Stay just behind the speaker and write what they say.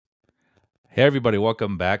Hey, everybody,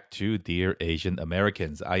 welcome back to Dear Asian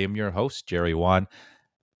Americans. I am your host, Jerry Wan,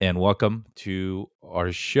 and welcome to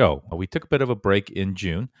our show. We took a bit of a break in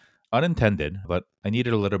June, unintended, but I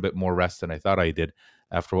needed a little bit more rest than I thought I did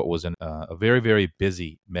after what was a very, very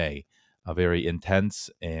busy May, a very intense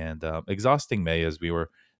and exhausting May as we were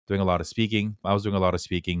doing a lot of speaking. I was doing a lot of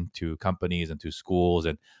speaking to companies and to schools,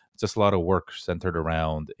 and just a lot of work centered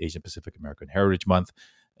around Asian Pacific American Heritage Month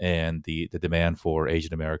and the demand for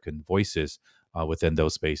Asian American voices within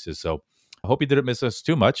those spaces. So I hope you didn't miss us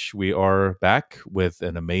too much. We are back with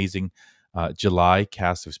an amazing July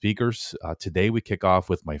cast of speakers. Today we kick off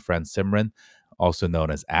with my friend Simran, also known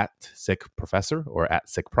as at Sick Professor or at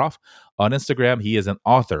Sick Prof. On Instagram, he is an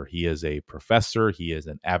author, he is a professor, he is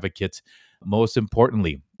an advocate. Most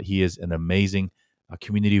importantly, he is an amazing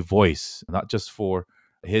community voice, not just for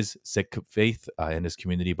his Sikh faith in his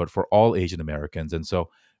community, but for all Asian Americans. And so,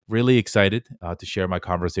 really excited to share my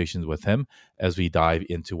conversations with him as we dive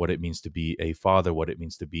into what it means to be a father, what it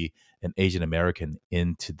means to be an Asian American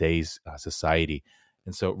in today's society.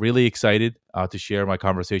 And so, really excited to share my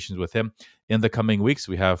conversations with him. In the coming weeks,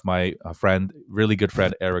 we have my friend, really good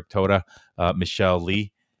friend, Eric Toda, Michelle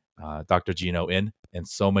Lee, Dr. Gino In, and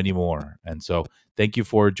so many more. And so, thank you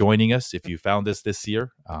for joining us. If you found us this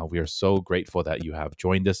year, we are so grateful that you have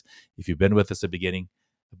joined us. If you've been with us at the beginning,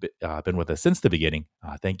 been with us since the beginning,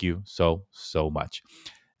 thank you so, so much.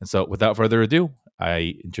 And so, without further ado,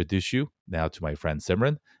 I introduce you now to my friend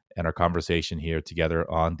Simran and our conversation here together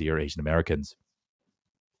on Dear Asian Americans.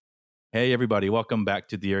 Hey, everybody, welcome back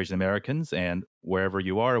to Dear Asian Americans. And wherever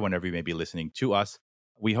you are, whenever you may be listening to us,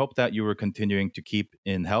 we hope that you are continuing to keep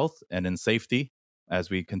in health and in safety as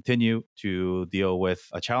we continue to deal with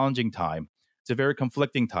a challenging time. It's a very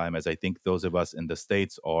conflicting time, as I think those of us in the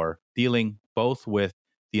States are dealing both with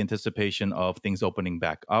the anticipation of things opening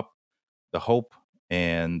back up, the hope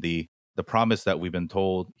and the promise that we've been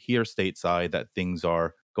told here stateside that things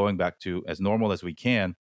are going back to as normal as we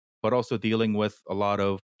can, but also dealing with a lot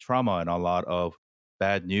of trauma and a lot of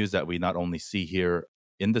bad news that we not only see here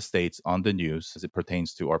in the States on the news as it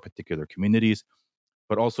pertains to our particular communities,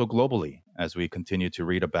 but also globally as we continue to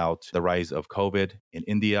read about the rise of COVID in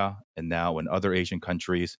India and now in other Asian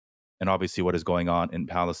countries, and obviously what is going on in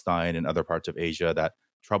Palestine and other parts of Asia that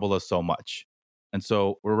trouble us so much. And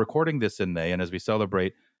so we're recording this in May, and as we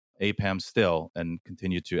celebrate APAM still and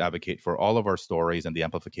continue to advocate for all of our stories and the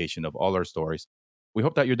amplification of all our stories, we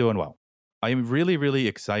hope that you're doing well. I am really, really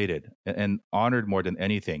excited and honored more than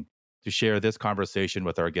anything to share this conversation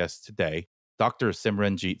with our guest today, Dr.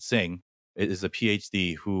 Simranjeet Singh is a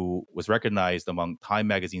PhD who was recognized among Time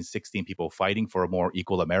Magazine's 16 people fighting for a more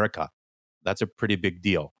equal America. That's a pretty big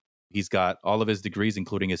deal. He's got all of his degrees,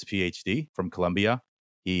 including his PhD from Columbia.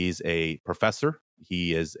 He's a professor,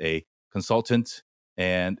 he is a consultant,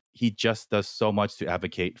 and he just does so much to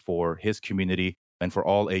advocate for his community and for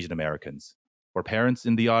all Asian Americans. For parents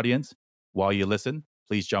in the audience, while you listen,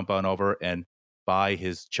 please jump on over and buy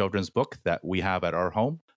his children's book that we have at our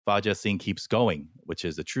home, Faja Singh Keeps Going, which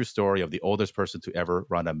is the true story of the oldest person to ever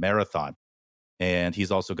run a marathon. And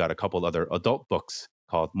he's also got a couple other adult books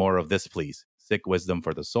called More of This, Please, Sick Wisdom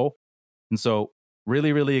for the Soul. And so,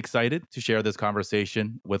 really, really excited to share this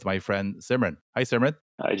conversation with my friend Simran. Hi, Simran.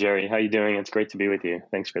 Hi, Jerry. How you doing? It's great to be with you.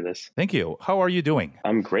 Thanks for this. Thank you. How are you doing?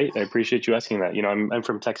 I'm great. I appreciate you asking that. I'm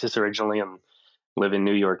from Texas originally and live in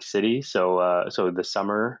New York City. So the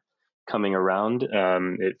summer coming around,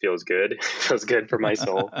 it feels good. It feels good for my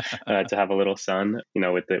soul to have a little sun.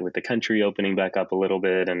 With the country opening back up a little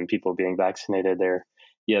bit and people being vaccinated,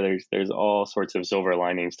 there's all sorts of silver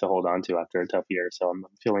linings to hold on to after a tough year. So I'm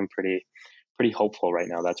feeling pretty hopeful right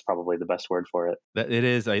now. That's probably the best word for it. That it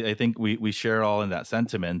is. I think we share all in that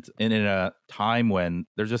sentiment. And in a time when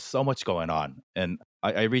there's just so much going on. And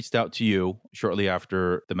I reached out to you shortly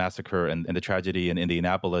after the massacre and the tragedy in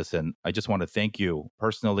Indianapolis. And I just want to thank you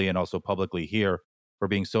personally and also publicly here for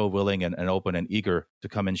being so willing and open and eager to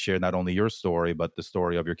come and share not only your story, but the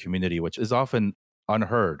story of your community, which is often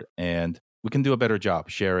unheard. And we can do a better job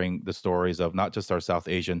sharing the stories of not just our South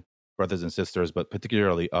Asian brothers and sisters, but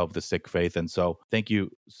particularly of the Sikh faith. And so thank you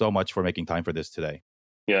so much for making time for this today.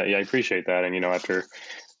 Yeah, I appreciate that. And, after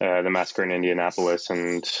the massacre in Indianapolis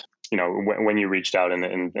and, when you reached out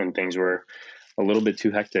and things were a little bit too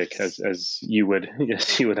hectic as you would,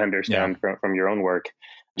 as you would understand from your own work,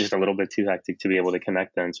 just a little bit too hectic to be able to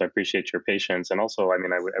connect then. So I appreciate your patience. And also,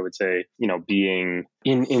 I would say, being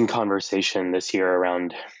in conversation this year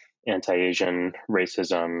around anti-Asian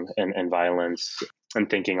racism and violence and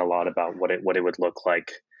thinking a lot about what it would look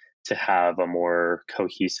like to have a more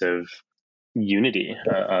cohesive unity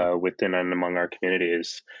within and among our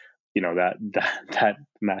communities that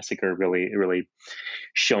massacre really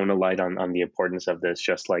shone a light on the importance of this,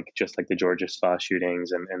 just like the Georgia spa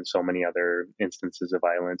shootings and so many other instances of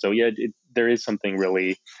violence. So yeah, there is something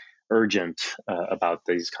really urgent about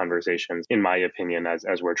these conversations, in my opinion,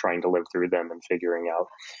 as we're trying to live through them and figuring out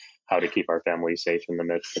how to keep our families safe in the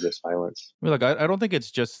midst of this violence. I mean, like, I don't think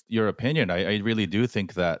it's just your opinion. I really do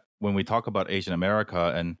think that when we talk about Asian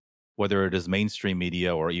America, and whether it is mainstream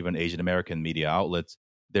media or even Asian American media outlets,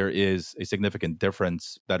 there is a significant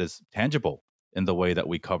difference that is tangible in the way that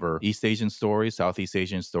we cover East Asian stories, Southeast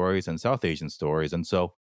Asian stories, and South Asian stories. And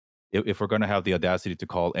so if we're going to have the audacity to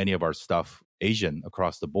call any of our stuff Asian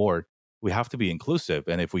across the board, we have to be inclusive.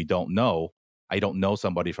 And if we don't know, I don't know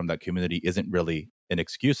somebody from that community isn't really an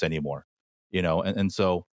excuse anymore, and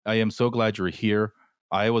so I am so glad you're here.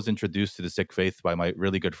 I was introduced to the Sikh faith by my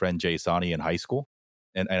really good friend Jay Sani in high school.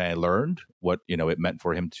 And I learned what, it meant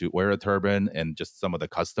for him to wear a turban and just some of the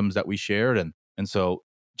customs that we shared. And so,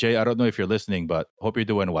 Jay, I don't know if you're listening, but hope you're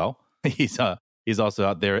doing well. He's also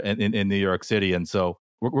out there in New York City. And so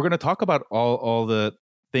we're going to talk about all the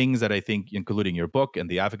things that I think, including your book and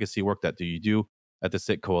the advocacy work that you do at the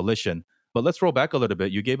Sikh Coalition. But let's roll back a little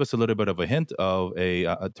bit. You gave us a little bit of a hint of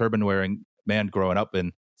a turban-wearing man growing up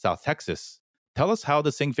in South Texas. Tell us how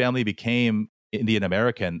the Singh family became Indian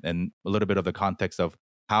American and a little bit of the context of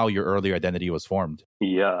how your early identity was formed.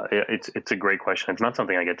 Yeah, it's a great question. It's not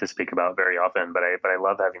something I get to speak about very often, but I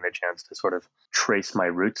love having the chance to sort of trace my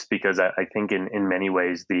roots, because I think in many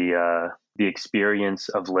ways the experience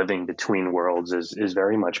of living between worlds is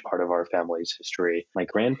very much part of our family's history. My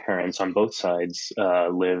grandparents on both sides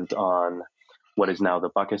lived on what is now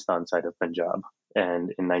the Pakistan side of Punjab,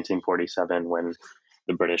 and in 1947, when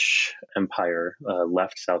the British Empire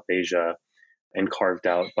left South Asia and carved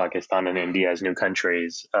out Pakistan and India as new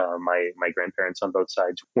countries, my grandparents on both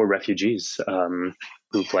sides were refugees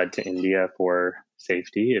who fled to India for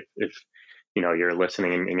safety. If you're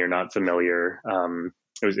listening and you're not familiar,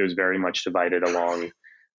 it was very much divided along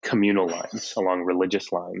communal lines, along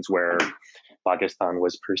religious lines, where Pakistan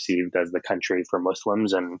was perceived as the country for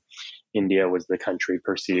Muslims and India was the country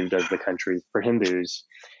perceived as the country for Hindus.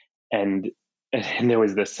 And there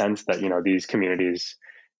was this sense that these communities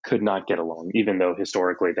could not get along, even though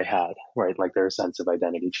historically they had, right? Like their sense of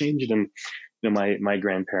identity changed. And my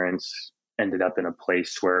grandparents ended up in a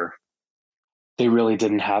place where they really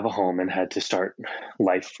didn't have a home and had to start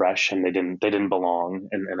life fresh, and they didn't belong.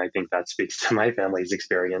 And I think that speaks to my family's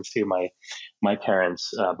experience too. My parents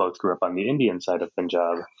both grew up on the Indian side of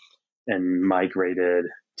Punjab and migrated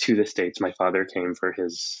to the States. My father came for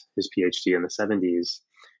his PhD in the 70s.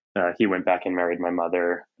 He went back and married my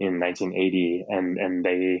mother in 1980, and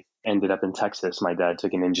they ended up in Texas. My dad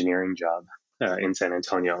took an engineering job in San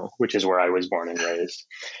Antonio, which is where I was born and raised.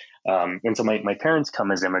 And so my parents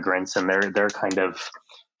come as immigrants, and they're kind of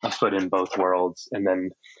a foot in both worlds. And then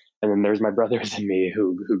there's my brothers and me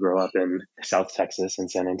who grew up in South Texas in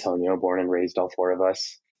San Antonio, born and raised, all four of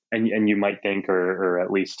us. And you might think, or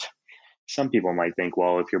at least some people might think,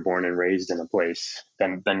 well, if you're born and raised in a place,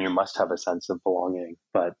 then you must have a sense of belonging.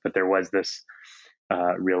 But there was this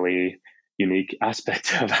really unique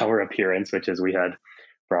aspect of our appearance, which is we had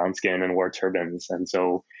brown skin and wore turbans. And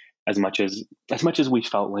so as much as we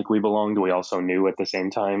felt like we belonged, we also knew at the same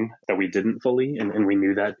time that we didn't fully. And we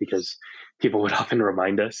knew that because people would often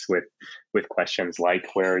remind us with questions like,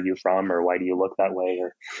 where are you from? Or why do you look that way?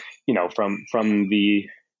 Or, from the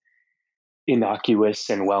innocuous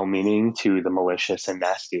and well-meaning to the malicious and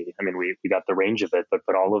nasty. I mean, we got the range of it,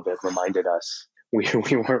 but all of it reminded us we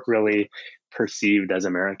weren't really perceived as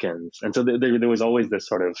Americans. And so there was always this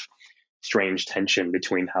sort of strange tension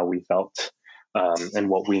between how we felt and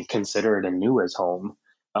what we considered and knew as home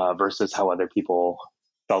versus how other people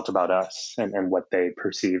felt about us and what they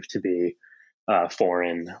perceived to be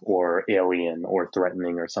foreign or alien or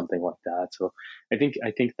threatening or something like that. So I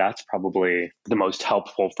think that's probably the most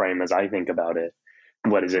helpful frame as I think about it.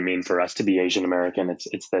 What does it mean for us to be Asian American?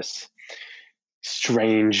 It's this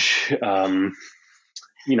strange, some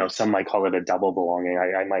might call it a double belonging.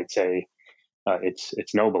 I might say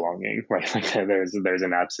it's no belonging, right? Like there's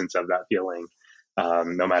an absence of that feeling,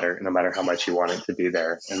 no matter how much you want it to be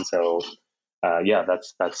there. And so,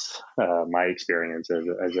 that's my experience as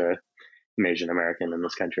an Asian American in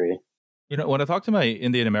this country. When I talk to my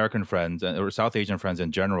Indian American friends or South Asian friends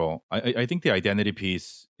in general, I think the identity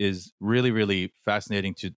piece is really, really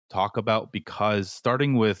fascinating to talk about, because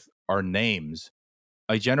starting with our names,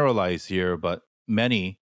 I generalize here, but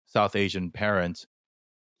many South Asian parents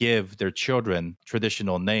give their children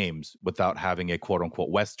traditional names without having a quote unquote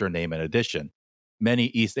Western name in addition. Many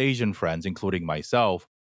East Asian friends, including myself,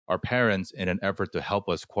 our parents, in an effort to help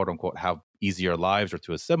us, quote unquote, have easier lives or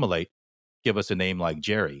to assimilate, give us a name like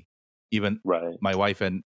Jerry. Even Right. my wife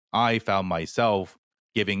and I found myself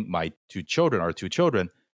giving my our two children,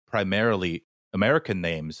 primarily American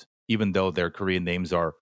names, even though their Korean names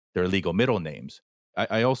are their legal middle names.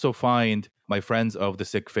 I also find my friends of the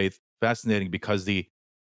Sikh faith fascinating because the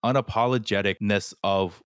unapologeticness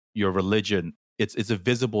of your religion, it's a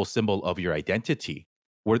visible symbol of your identity.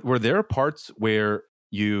 Were there parts where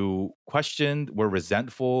you questioned, were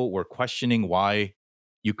resentful, were questioning why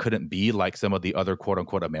you couldn't be like some of the other quote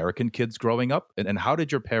unquote American kids growing up? And how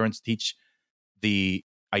did your parents teach the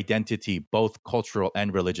identity, both cultural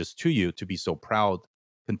and religious, to you to be so proud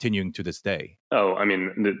continuing to this day? Oh, I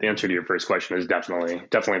mean, the answer to your first question is definitely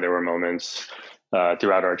there were moments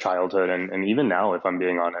throughout our childhood, and even now, if I'm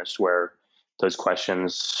being honest, where those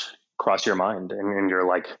questions cross your mind, and you're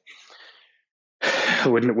like,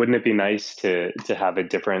 wouldn't it be nice to have a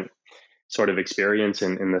different sort of experience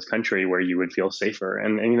in this country where you would feel safer?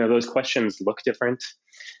 And those questions look different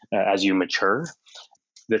as you mature.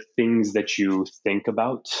 The things that you think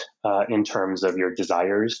about in terms of your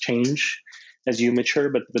desires change as you mature,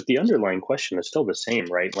 but the underlying question is still the same,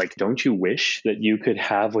 right? Like, don't you wish that you could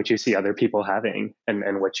have what you see other people having,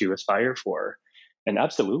 and what you aspire for? And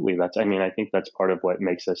absolutely, I think that's part of what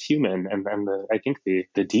makes us human. And I think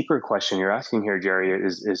the deeper question you're asking here, Jerry,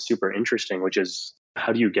 is super interesting, which is,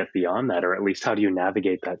 how do you get beyond that, or at least how do you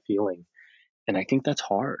navigate that feeling? And I think that's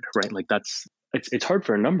hard, right? Like, it's hard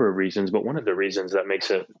for a number of reasons, but one of the reasons that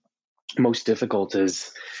makes it most difficult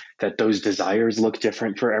is that those desires look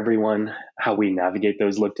different for everyone. How we navigate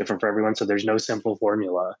those look different for everyone. So there's no simple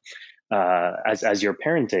formula. As you're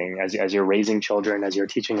parenting, as you're raising children, as you're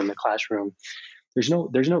teaching in the classroom, there's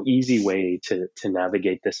no easy way to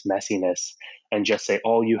navigate this messiness and just say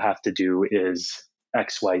all you have to do is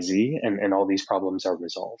XYZ, and all these problems are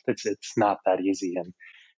resolved. It's not that easy. And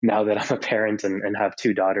now that I'm a parent and have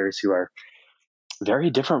two daughters who are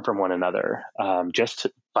very different from one another, just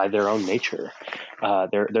by their own nature.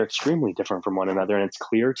 They're extremely different from one another, and it's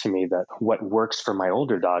clear to me that what works for my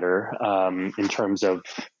older daughter, in terms of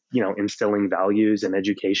instilling values and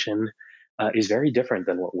education, is very different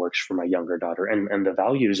than what works for my younger daughter. And the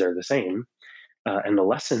values are the same, and the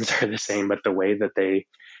lessons are the same, but the way that they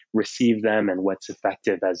receive them and what's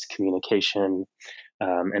effective as communication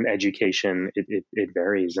and education, it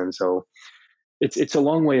varies. And so it's a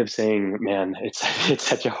long way of saying, man, it's it's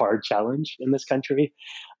such a hard challenge in this country.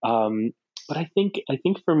 Um, but I think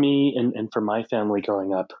for me and for my family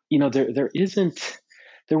growing up,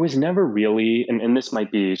 there was never really, and this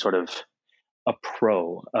might be sort of a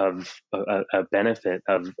pro of a benefit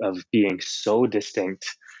of being so distinct,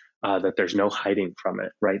 that there's no hiding from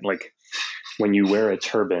it, right? Like, when you wear a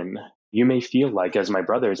turban, you may feel like, as my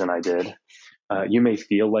brothers and I did, you may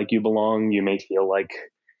feel like you belong. You may feel like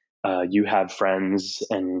you have friends,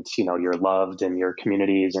 and you're loved in your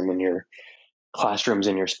communities and in your classrooms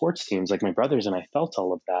and your sports teams. Like, my brothers and I felt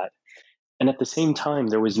all of that, and at the same time,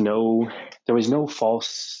 there was no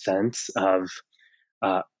false sense of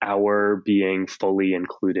our being fully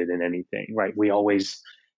included in anything. Right? We always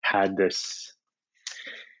had this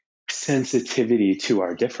sensitivity to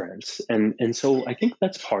our difference, and so I think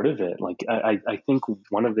that's part of it. Like, I think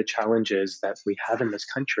one of the challenges that we have in this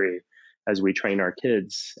country as we train our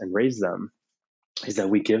kids and raise them is that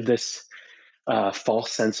we give this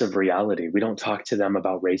false sense of reality. We don't talk to them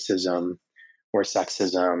about racism or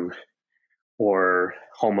sexism or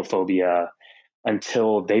homophobia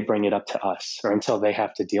until they bring it up to us, or until they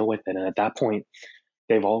have to deal with it. And at that point,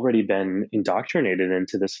 they've already been indoctrinated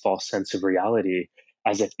into this false sense of reality,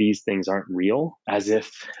 as if these things aren't real, as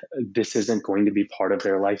if this isn't going to be part of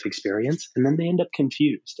their life experience. And then they end up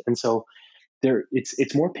confused. And so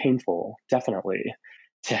it's more painful, definitely,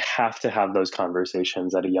 to have those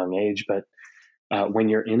conversations at a young age. But when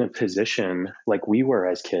you're in a position like we were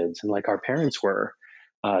as kids, and like our parents were,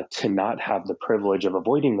 to not have the privilege of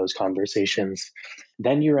avoiding those conversations,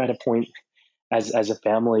 then you're at a point, as a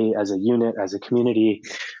family, as a unit, as a community,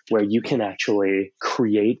 where you can actually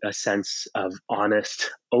create a sense of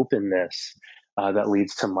honest openness, that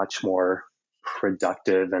leads to much more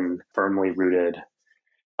productive and firmly rooted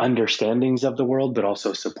understandings of the world, but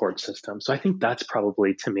also support systems. So I think that's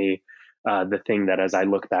probably, to me, the thing that, as I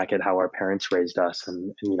look back at how our parents raised us,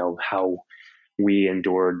 and how we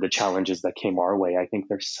endured the challenges that came our way, I think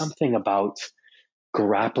there's something about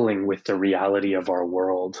grappling with the reality of our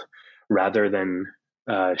world, rather than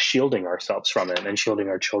shielding ourselves from it and shielding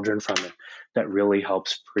our children from it, that really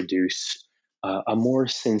helps produce a more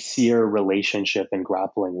sincere relationship in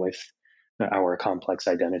grappling with our complex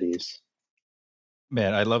identities.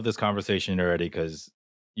 Man, I love this conversation already because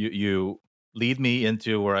you lead me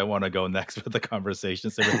into where I want to go next with the conversation.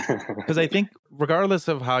 So, because I think regardless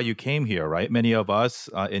of how you came here, right? Many of us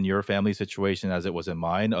in your family situation, as it was in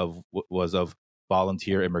mine, was of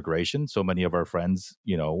volunteer immigration. So many of our friends,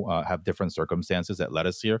 have different circumstances that led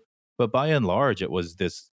us here. But by and large, it was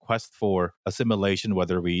this quest for assimilation,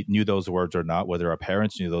 whether we knew those words or not, whether our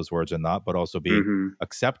parents knew those words or not, but also being Hmm.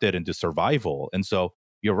 accepted into survival. And so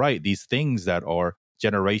you're right, these things that are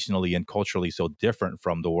generationally and culturally so different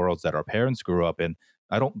from the worlds that our parents grew up in,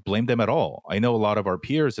 I don't blame them at all. I know a lot of our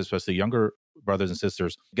peers, especially younger brothers and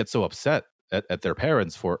sisters, get so upset at their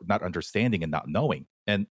parents for not understanding and not knowing.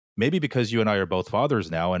 And maybe because you and I are both fathers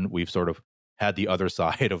now and we've sort of had the other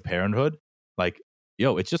side of parenthood, like,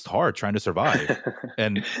 it's just hard trying to survive.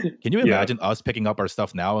 And can you Yeah. imagine us picking up our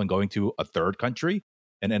stuff now and going to a third country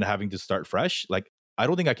and then having to start fresh? Like, I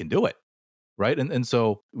don't think I can do it. Right. And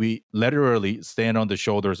so we literally stand on the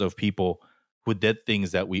shoulders of people who did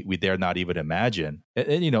things that we dare not even imagine.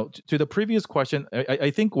 And to the previous question, I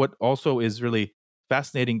think what also is really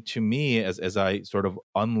fascinating to me as I sort of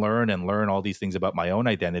unlearn and learn all these things about my own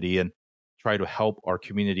identity and try to help our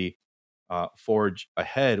community forge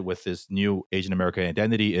ahead with this new Asian American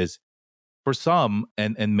identity is for some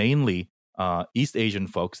and mainly East Asian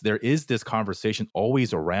folks, there is this conversation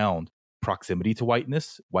always around proximity to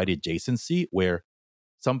whiteness, white adjacency, where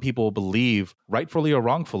some people believe, rightfully or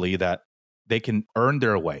wrongfully, that they can earn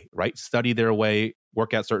their way, right? Study their way,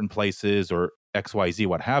 work at certain places or XYZ,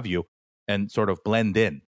 what have you, and sort of blend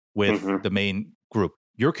in with Hmm. the main group.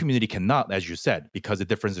 Your community cannot, as you said, because the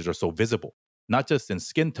differences are so visible, not just in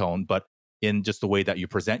skin tone, but in just the way that you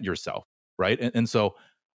present yourself, right? And so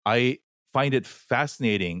I find it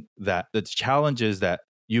fascinating that the challenges that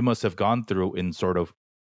you must have gone through in sort of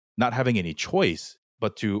not having any choice,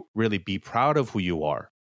 but to really be proud of who you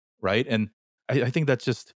are, right? And I think that's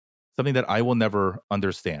just something that I will never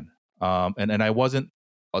understand. And I wasn't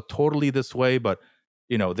totally this way, but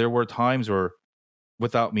there were times where,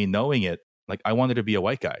 without me knowing it, like I wanted to be a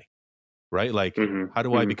white guy, right? Like, Hmm. how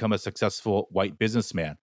do I Hmm. become a successful white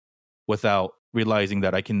businessman without realizing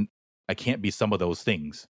that I can't be some of those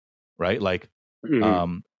things, right? Like,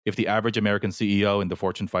 Hmm. if the average American CEO in the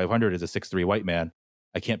Fortune 500 is a 6'3" white man,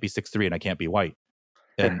 I can't be 6'3" and I can't be white.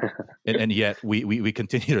 And and yet we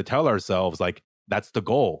continue to tell ourselves like that's the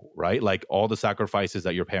goal, right? Like all the sacrifices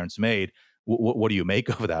that your parents made, what do you make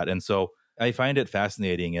of that? And so I find it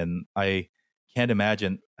fascinating, and I can't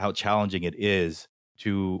imagine how challenging it is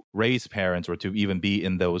to raise parents or to even be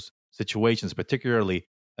in those situations, particularly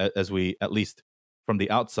as we, at least from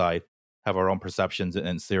the outside, have our own perceptions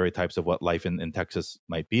and stereotypes of what life in Texas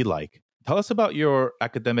might be like. Tell us about your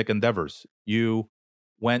academic endeavors. You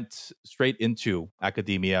went straight into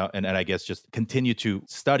academia and I guess just continue to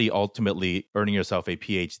study, ultimately earning yourself a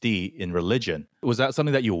PhD in religion. Was that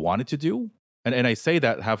something that you wanted to do? And I say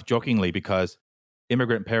that half jokingly because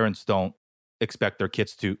immigrant parents don't expect their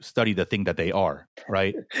kids to study the thing that they are,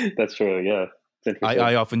 right? That's true. Yeah. It's interesting.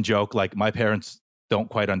 I often joke like my parents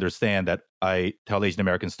don't quite understand that I tell Asian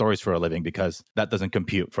American stories for a living because that doesn't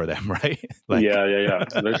compute for them, right? Like, Yeah. Yeah.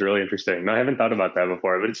 Yeah. That's really interesting. No, I haven't thought about that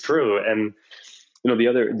before, but it's true. And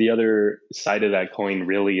the other side of that coin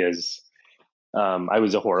really is I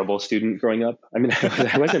was a horrible student growing up. I mean,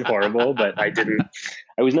 I wasn't horrible, but I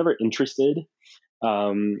was never interested.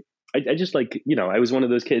 Um, I just I was one of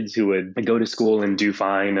those kids who would go to school and do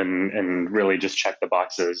fine and really just check the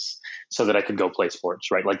boxes so that I could go play sports,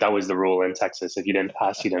 right? Like that was the rule in Texas. If you didn't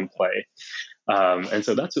pass, you didn't play. And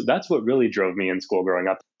so that's what really drove me in school growing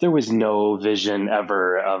up. There was no vision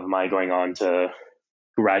ever of my going on to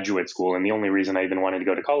graduate school, and the only reason I even wanted to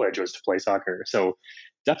go to college was to play soccer. So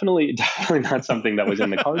definitely, definitely not something that was in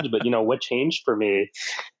the cards. But what changed for me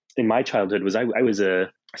in my childhood was I was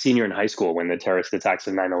a senior in high school when the terrorist attacks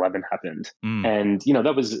of 9/11 happened, mm, and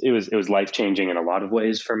that was it was life changing in a lot of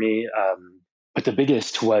ways for me. But the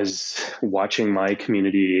biggest was watching my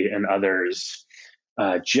community and others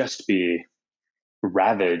just be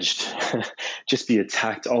ravaged, just be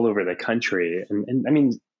attacked all over the country. And I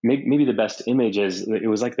mean, maybe the best image is it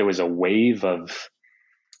was like there was a wave of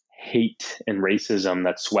hate and racism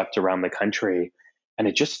that swept around the country, and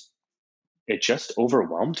it just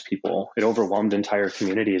overwhelmed people. It overwhelmed entire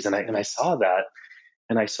communities, and I saw that,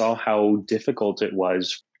 and I saw how difficult it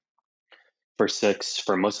was for Sikhs,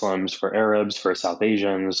 for Muslims, for Arabs, for South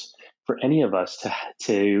Asians, for any of us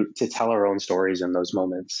to tell our own stories in those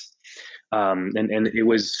moments. And it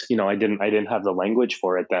was, I didn't have the language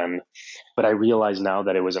for it then, but I realize now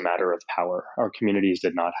that it was a matter of power. Our communities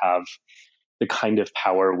did not have the kind of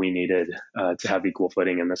power we needed to have equal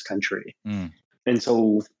footing in this country. mm, And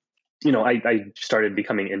so, I started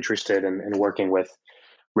becoming interested in working with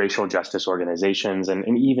racial justice organizations,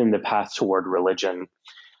 and even the path toward religion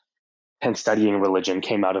and studying religion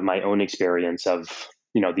came out of my own experience of,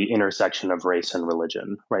 the intersection of race and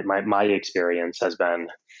religion, right? My experience has been,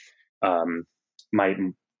 um, my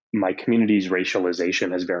my community's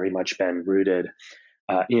racialization has very much been rooted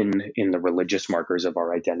in the religious markers of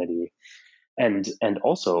our identity, and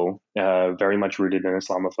also very much rooted in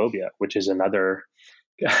Islamophobia, which is another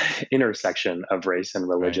intersection of race and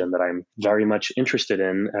Right. religion that I'm very much interested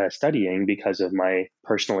in studying because of my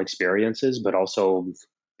personal experiences, but also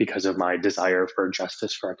because of my desire for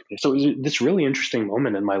justice for our community. So it was this really interesting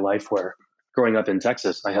moment in my life where, growing up in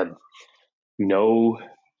Texas, I had no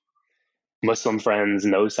Muslim friends,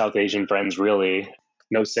 no South Asian friends, really,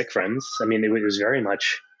 no Sikh friends. I mean, it was very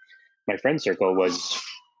much, my friend circle was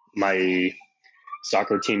my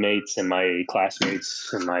soccer teammates and my classmates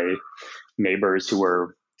and my neighbors who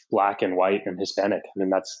were black and white and Hispanic. I mean,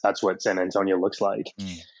 that's what San Antonio looks like.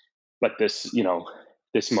 Mm. But this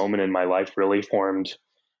moment in my life really formed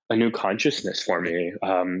a new consciousness for me,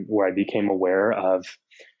 where I became aware of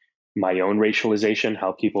my own racialization,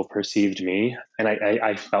 how people perceived me. And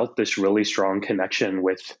I felt this really strong connection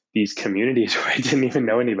with these communities where I didn't even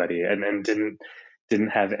know anybody and didn't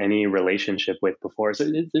have any relationship with before. So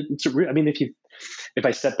I mean, if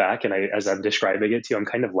I step back and as I'm describing it to you, I'm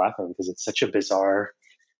kind of laughing because it's such a bizarre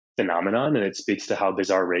phenomenon, and it speaks to how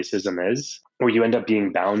bizarre racism is, where you end up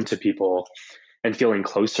being bound to people and feeling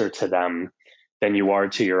closer to them than you are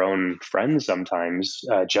to your own friends sometimes,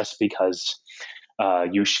 just because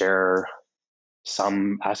you share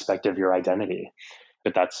some aspect of your identity.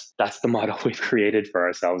 But that's the model we've created for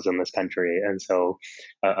ourselves in this country, and so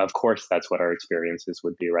of course that's what our experiences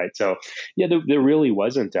would be, right? So yeah, there really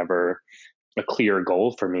wasn't ever a clear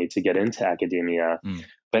goal for me to get into academia. Mm.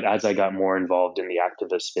 But as I got more involved in the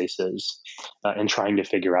activist spaces and trying to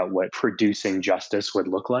figure out what producing justice would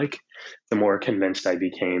look like, the more convinced I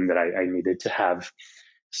became that I needed to have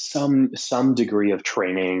some degree of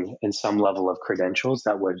training and some level of credentials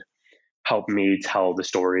that would help me tell the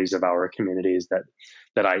stories of our communities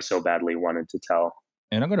that I so badly wanted to tell.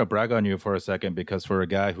 And I'm going to brag on you for a second because for a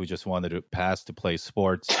guy who just wanted to pass to play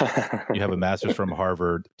sports, you have a master's from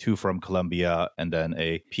Harvard, 2 from Columbia, and then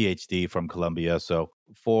a PhD from Columbia. So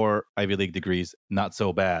 4 Ivy League degrees, not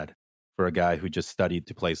so bad for a guy who just studied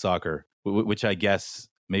to play soccer, which I guess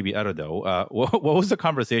maybe, I don't know. What was the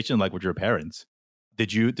conversation like with your parents?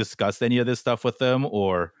 Did you discuss any of this stuff with them,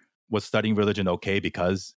 or was studying religion okay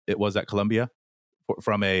because it was at Columbia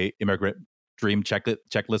from a immigrant dream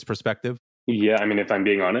checklist perspective? Yeah, I mean, if I'm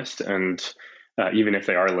being honest, and even if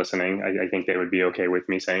they are listening, I think they would be okay with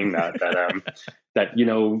me saying that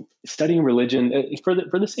studying religion for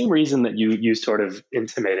the same reason that you sort of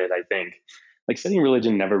intimated. I think like studying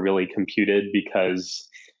religion never really computed because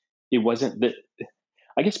it wasn't that.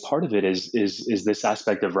 I guess part of it is this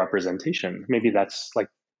aspect of representation. Maybe that's like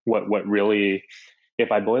what really,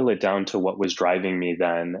 if I boil it down to what was driving me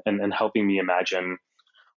then, and helping me imagine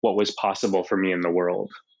what was possible for me in the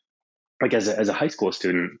world. Like as a high school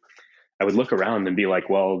student, I would look around and be like,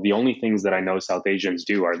 well, the only things that I know South Asians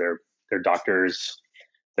do are they're doctors,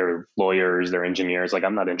 they're lawyers, they're engineers. Like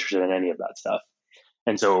I'm not interested in any of that stuff.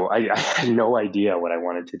 And so I had no idea what I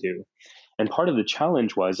wanted to do. And part of the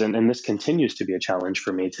challenge was, and this continues to be a challenge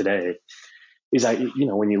for me today, is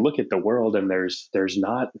when you look at the world and there's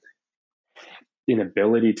not an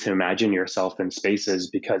ability to imagine yourself in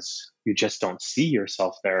spaces because you just don't see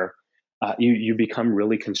yourself there, you become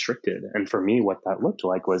really constricted. And for me, what that looked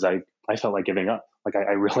like was I felt like giving up. Like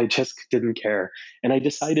I really just didn't care. And I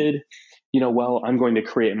decided, well, I'm going to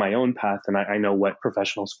create my own path, and I know what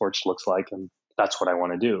professional sports looks like, and that's what I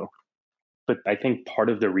want to do. But I think part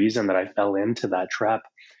of the reason that I fell into that trap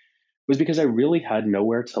was because I really had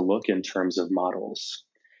nowhere to look in terms of models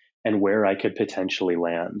and where I could potentially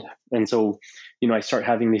land. And so, I start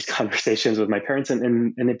having these conversations with my parents,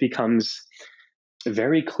 and it becomes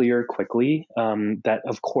very clear quickly that,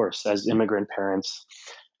 of course, as immigrant parents,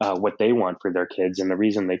 what they want for their kids and the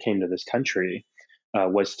reason they came to this country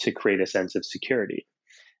was to create a sense of security.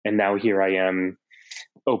 And now here I am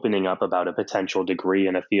opening up about a potential degree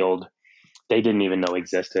in a field they didn't even know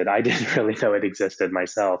existed. I didn't really know it existed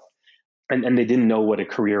myself. And they didn't know what a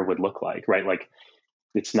career would look like, right? Like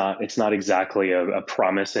it's not exactly a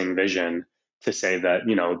promising vision to say that,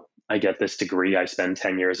 I get this degree, I spend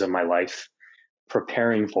 10 years of my life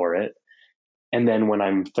preparing for it. And then when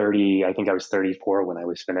I'm 30, I think I was 34 when I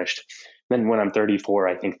was finished. Then when I'm 34,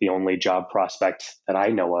 I think the only job prospect that I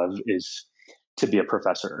know of is to be a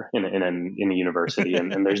professor in a university,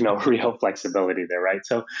 and there's no real flexibility there, right?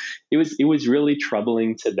 So it was really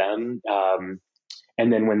troubling to them,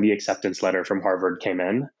 And then when the acceptance letter from Harvard came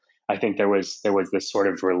in, I think there was this sort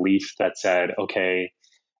of relief that said, okay,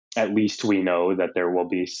 at least we know that there will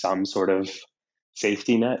be some sort of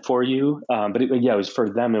safety net for you. But it was for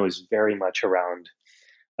them. It was very much around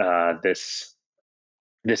this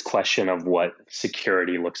question of what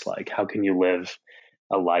security looks like. How can you live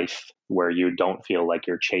a life where you don't feel like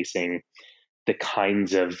you're chasing the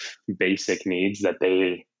kinds of basic needs that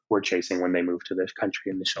they were chasing when they moved to this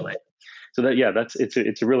country initially? So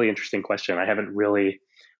it's a really interesting question. I haven't really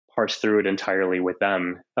parsed through it entirely with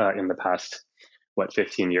them in the past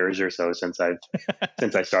 15 years or so since I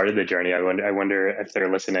started the journey. I wonder if they're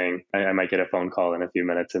listening. I might get a phone call in a few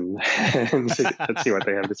minutes and, and see what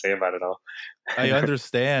they have to say about it all. I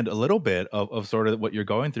understand a little bit of sort of what you're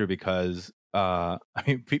going through because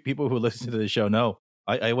people who listen to the show know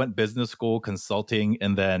I went business school, consulting,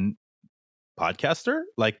 and then podcaster.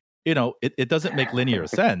 Like, it doesn't make linear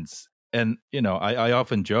sense. And, I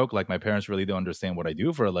often joke, like, my parents really don't understand what I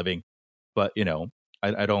do for a living, but,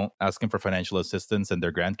 I don't ask them for financial assistance and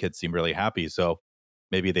their grandkids seem really happy. So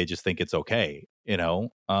maybe they just think it's okay, but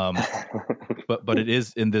it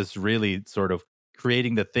is in this really sort of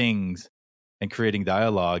creating the things and creating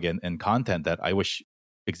dialogue and content that I wish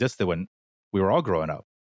existed when we were all growing up.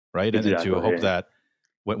 Right. And Exactly. to hope that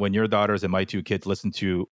when your daughters and my two kids listen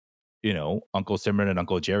to, Uncle Simran and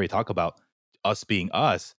Uncle Jerry talk about us being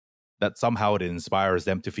us, that somehow it inspires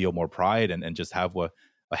them to feel more pride and just have a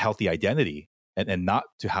healthy identity and not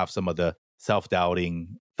to have some of the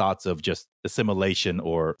self-doubting thoughts of just assimilation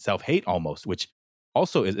or self-hate almost, which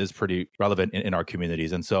also is pretty relevant in our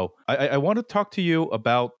communities. And so I want to talk to you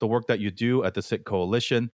about the work that you do at the Sikh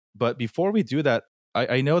Coalition. But before we do that,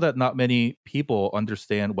 I know that not many people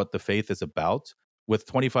understand what the faith is about. With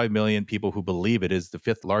 25 million people who believe it is the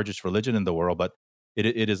fifth largest religion in the world, but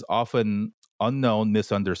it is often unknown,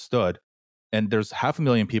 misunderstood. And there's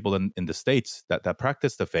 500,000 people in the States that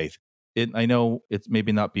practice the faith. I know it's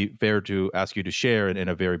maybe not be fair to ask you to share in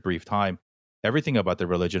a very brief time everything about the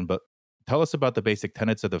religion, but tell us about the basic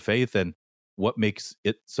tenets of the faith and what makes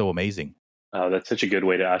it so amazing. Oh, that's such a good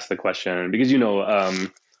way to ask the question because,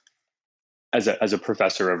 as a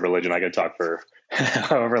professor of religion, I could talk for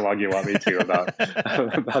however long you want me to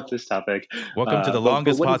about this topic. Welcome to the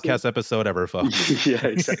longest podcast episode ever, folks. Yeah,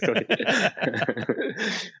 exactly.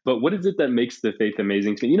 But what is it that makes the faith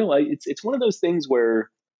amazing to me? It's one of those things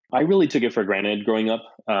where I really took it for granted growing up.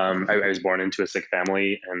 I was born into a Sikh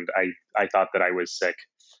family, and I thought that I was sick.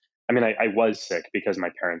 I mean, I was sick because my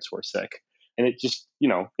parents were sick. And it just,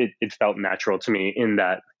 it felt natural to me in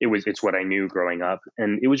that it's what I knew growing up.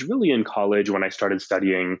 And it was really in college when I started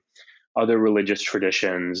studying other religious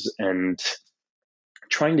traditions and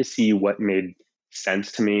trying to see what made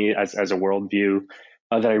sense to me as a worldview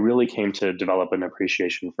that I really came to develop an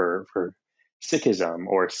appreciation for Sikhism,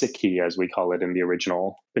 or Sikhi as we call it in the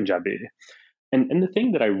original Punjabi. And the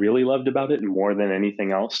thing that I really loved about it more than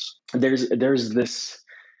anything else, there's this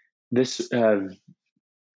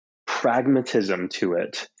pragmatism to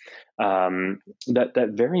it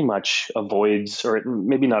that very much avoids, or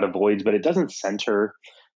maybe not avoids, but it doesn't center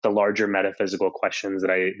the larger metaphysical questions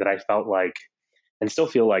that I felt like and still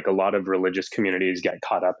feel like a lot of religious communities get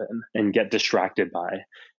caught up in and get distracted by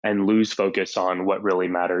and lose focus on what really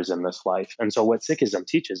matters in this life. And so what Sikhism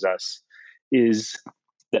teaches us is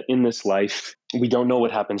that in this life, we don't know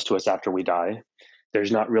what happens to us after we die.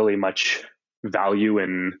 There's not really much value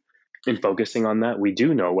in focusing on that. We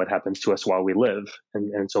do know what happens to us while we live.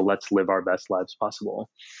 And so let's live our best lives possible.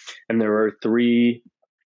 And there are 3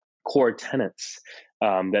 core tenets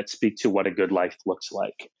that speak to what a good life looks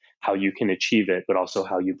like, how you can achieve it, but also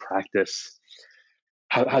how you practice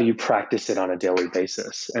it on a daily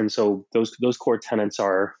basis. And so those core tenets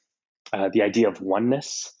are the idea of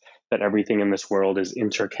oneness, that everything in this world is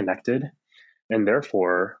interconnected. And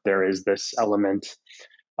therefore, there is this element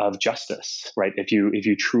of justice, right? If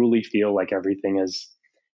you truly feel like everything is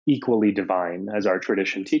equally divine, as our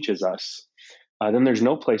tradition teaches us, then there's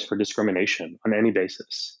no place for discrimination on any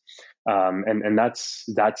basis. And that's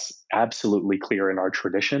absolutely clear in our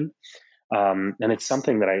tradition. And it's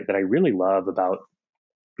something that I really love about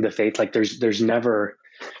the faith. Like there's never,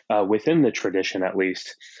 within the tradition at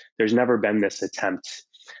least, there's never been this attempt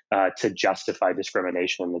to justify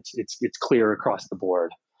discrimination. It's clear across the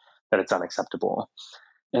board that it's unacceptable.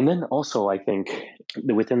 And then also, I think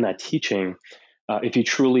within that teaching, if you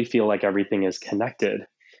truly feel like everything is connected,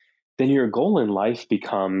 then your goal in life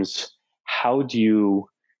becomes, how do you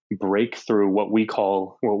break through what we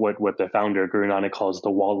call, what the founder Guru Nanak calls the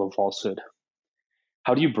wall of falsehood?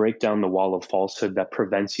 How do you break down the wall of falsehood that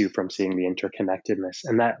prevents you from seeing the interconnectedness?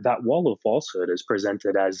 And that wall of falsehood is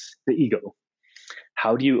presented as the ego.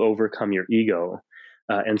 How do you overcome your ego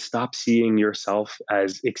and stop seeing yourself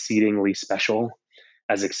as exceedingly special,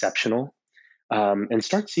 as exceptional, and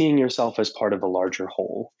start seeing yourself as part of a larger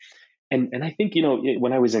whole? And I think,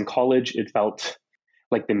 when I was in college, it felt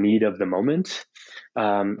like the need of the moment.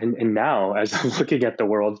 And now, as I'm looking at the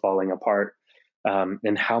world falling apart,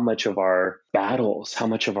 and how much of our battles, how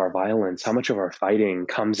much of our violence, how much of our fighting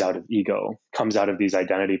comes out of ego, comes out of these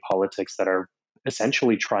identity politics that are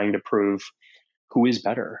essentially trying to prove who is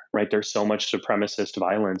better, right? There's so much supremacist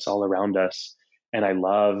violence all around us. And I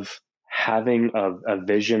love having a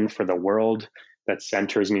vision for the world that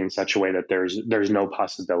centers me in such a way that there's no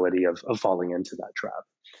possibility of falling into that trap.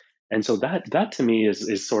 And so that to me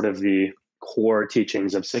is sort of the core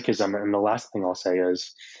teachings of Sikhism. And the last thing I'll say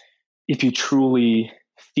is, if you truly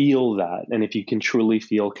feel that, and if you can truly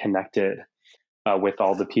feel connected with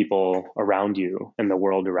all the people around you and the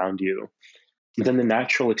world around you, then the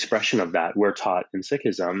natural expression of that, we're taught in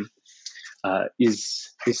Sikhism, is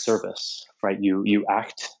service, right? You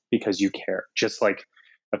act because you care, just like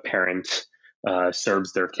a parent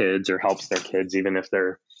serves their kids or helps their kids, even if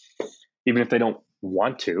they don't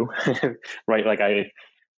want to, right? Like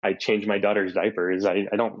I change my daughter's diapers. I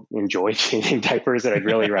don't enjoy changing diapers, and I'd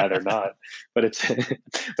really rather not. But it's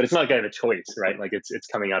but it's not like I have a choice, right? Like it's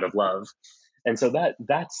coming out of love. And so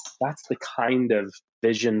that's the kind of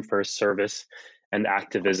vision for service and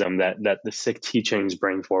activism that the Sikh teachings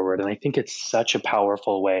bring forward. And I think it's such a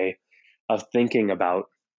powerful way of thinking about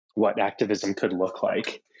what activism could look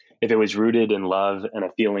like if it was rooted in love and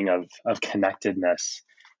a feeling of connectedness.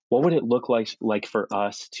 What would it look like for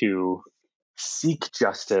us to seek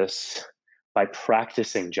justice by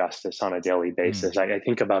practicing justice on a daily basis? I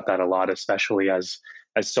think about that a lot, especially as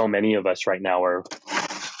so many of us right now are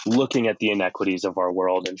looking at the inequities of our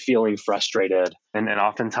world and feeling frustrated, and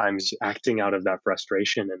oftentimes acting out of that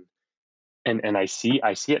frustration. And I see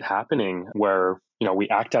it happening where, we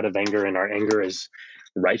act out of anger, and our anger is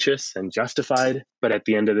righteous and justified. But at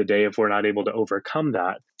the end of the day, if we're not able to overcome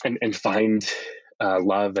that and find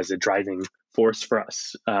love as a driving force for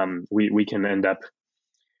us, we can end up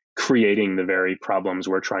creating the very problems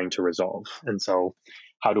we're trying to resolve. And so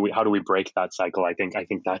how do we break that cycle? I think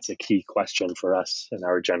that's a key question for us in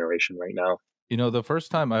our generation right now. The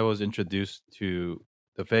first time I was introduced to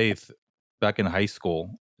the faith back in high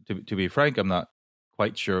school, to be frank, I'm not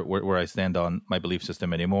quite sure where I stand on my belief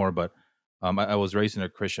system anymore, but I was raised in a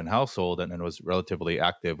Christian household and was relatively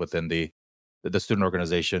active within the student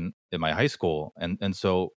organization in my high school. And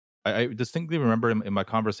so I distinctly remember in my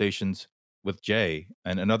conversations with Jay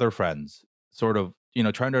and other friends, sort of,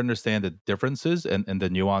 trying to understand the differences and the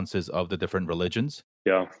nuances of the different religions.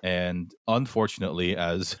 Yeah. And unfortunately,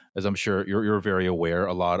 as I'm sure you're very aware,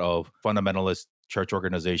 a lot of fundamentalist church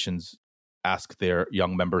organizations ask their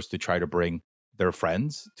young members to try to bring their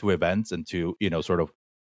friends to events and to, sort of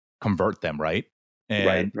convert them, right?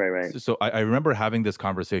 And Right. so I remember having this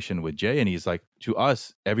conversation with Jay, and he's like, to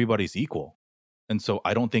us, everybody's equal. And so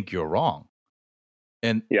I don't think you're wrong.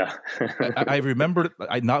 And Yeah. I remember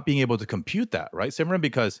not being able to compute that, right, Simran?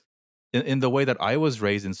 Because in the way that I was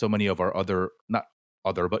raised in so many of our not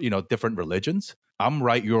other, but different religions, I'm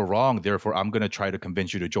right, you're wrong. Therefore, I'm going to try to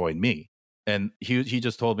convince you to join me. And he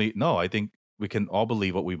just told me, no, I think we can all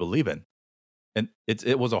believe what we believe in. And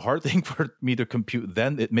it was a hard thing for me to compute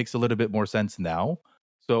then. It makes a little bit more sense now.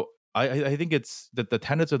 So I think it's that the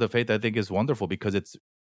tenets of the faith, I think, is wonderful because it's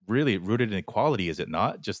really rooted in equality, is it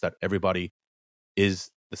not? Just that everybody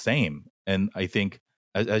is the same. And I think,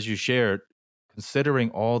 as you shared,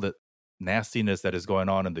 considering all the nastiness that is going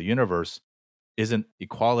on in the universe, isn't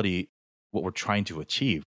equality what we're trying to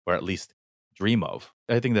achieve, or at least dream of?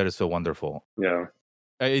 I think that is so wonderful. Yeah.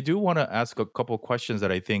 I do want to ask a couple of questions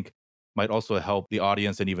that I think might also help the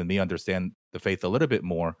audience and even me understand the faith a little bit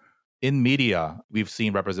more. In media, we've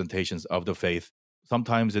seen representations of the faith,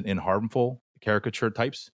 sometimes in harmful caricature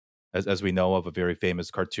types, as we know of a very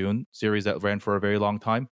famous cartoon series that ran for a very long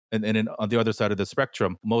time. And on the other side of the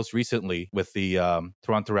spectrum, most recently with the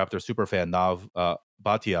Toronto Raptors superfan Nav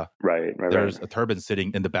Bhatia, Right. there's a turban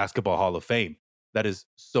sitting in the Basketball Hall of Fame. That is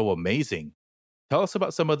so amazing. Tell us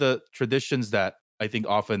about some of the traditions that I think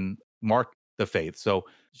often mark the faith. So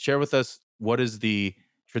share with us, what is the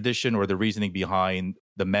tradition or the reasoning behind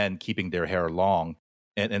the men keeping their hair long,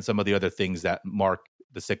 and some of the other things that mark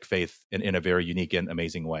the Sikh faith in a very unique and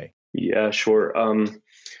amazing way? Yeah, sure.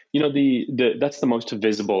 The that's the most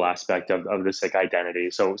visible aspect of the Sikh identity.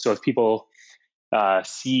 So if people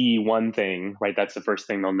see one thing, right, that's the first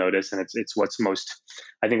thing they'll notice, and it's what's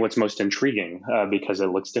most intriguing because it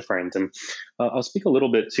looks different. And I'll speak a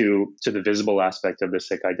little bit to the visible aspect of the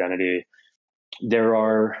Sikh identity. There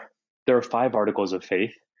are there are 5 articles of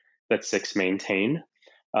faith that Sikhs maintain,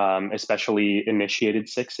 especially initiated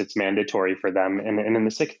Sikhs. It's mandatory for them. And in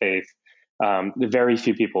the Sikh faith, very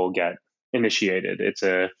few people get initiated.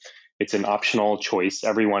 It's an optional choice.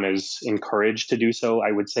 Everyone is encouraged to do so.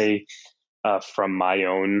 I would say, from my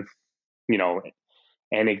own,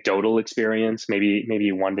 anecdotal experience,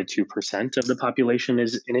 maybe 1 to 2% of the population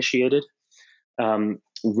is initiated.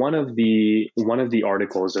 One of the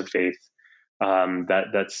articles of faith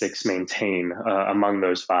that Sikhs maintain, among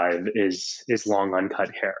those 5, is long uncut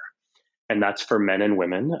hair, and that's for men and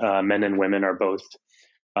women. Men and women are both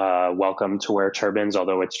welcome to wear turbans,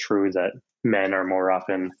 although it's true that men are more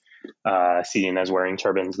often seen as wearing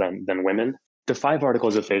turbans than women. The 5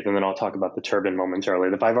 articles of faith, and then I'll talk about the turban momentarily.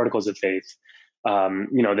 The 5 articles of faith,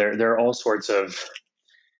 there are all sorts of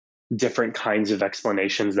different kinds of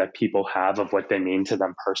explanations that people have of what they mean to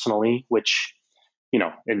them personally, which,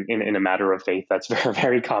 in a matter of faith, that's very,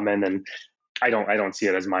 very common. And I don't see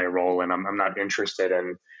it as my role, and I'm not interested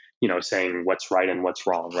in, saying what's right and what's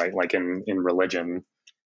wrong, right? Like in religion,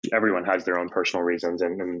 everyone has their own personal reasons,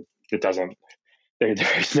 and it doesn't,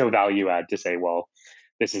 there's no value add to say, well,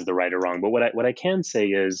 this is the right or wrong. But what I can say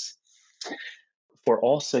is, for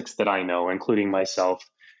all Sikhs that I know, including myself,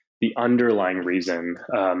 the underlying reason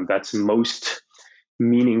that's most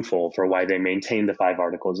meaningful for why they maintain the 5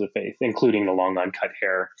 articles of faith, including the long uncut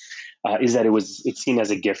hair, is that it's seen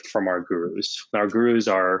as a gift from our gurus. Our gurus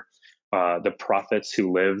are the prophets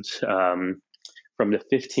who lived from the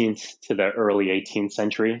 15th to the early 18th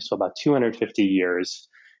century, so about 250 years.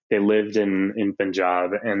 They lived in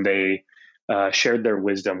Punjab, and they shared their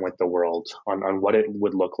wisdom with the world on what it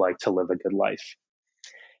would look like to live a good life.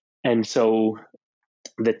 And so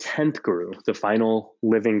the 10th guru, the final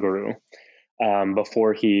living guru,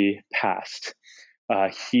 before he passed,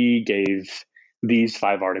 he gave these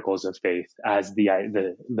 5 articles of faith as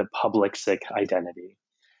the public Sikh identity.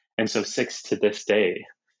 And so Sikhs to this day,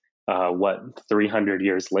 300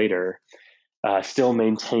 years later, still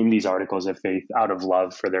maintain these articles of faith out of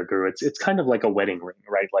love for their guru. It's kind of like a wedding ring,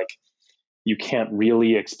 right? Like, you can't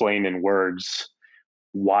really explain in words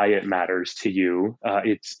why it matters to you.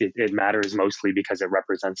 It matters mostly because it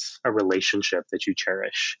represents a relationship that you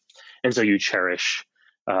cherish, and so you cherish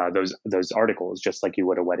those articles just like you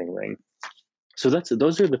would a wedding ring. So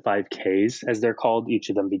those are the 5 Ks, as they're called. Each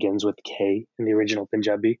of them begins with K in the original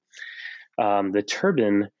Punjabi. The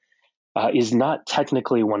turban is not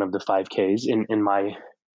technically one of the 5 Ks in my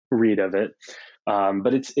read of it,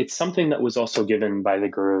 but it's something that was also given by the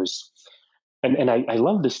gurus. And I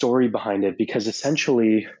love the story behind it, because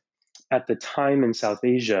essentially at the time in South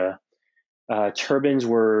Asia, turbans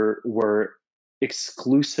were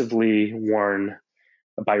exclusively worn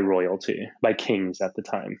by royalty, by kings at the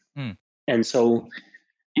time. And so,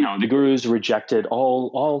 the gurus rejected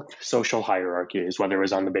all social hierarchies, whether it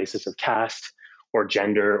was on the basis of caste or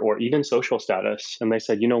gender or even social status. And they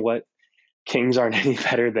said, you know what? Kings aren't any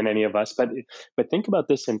better than any of us. But think about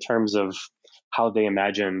this in terms of how they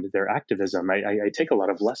imagined their activism. I take a lot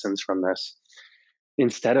of lessons from this.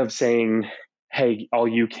 Instead of saying, hey, all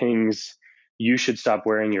you kings, you should stop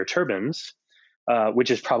wearing your turbans, which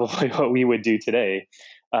is probably what we would do today.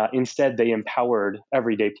 Instead, they empowered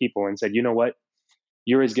everyday people and said, you know what?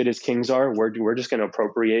 You're as good as kings are. We're just going to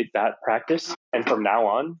appropriate that practice. And from now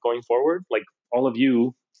on, going forward, like, all of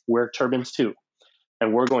you wear turbans too.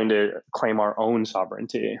 And we're going to claim our own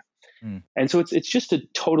sovereignty. And so it's just a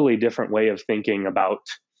totally different way of thinking about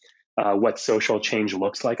what social change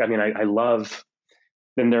looks like. I mean, I love,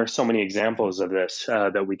 and there are so many examples of this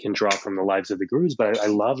that we can draw from the lives of the gurus, but I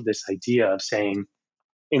love this idea of saying,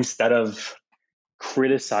 instead of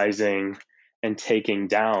criticizing and taking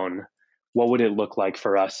down, what would it look like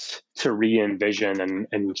for us to re-envision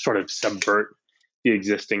and sort of subvert the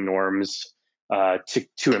existing norms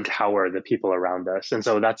to empower the people around us? And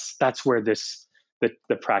so that's where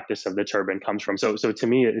the practice of the turban comes from. So to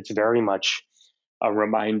me, it's very much a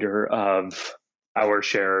reminder of our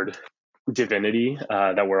shared divinity,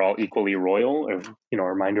 that we're all equally royal, a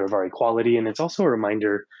reminder of our equality. And it's also a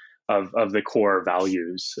reminder of the core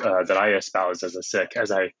values that I espouse as a Sikh.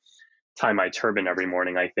 As I tie my turban every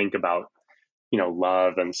morning, I think about,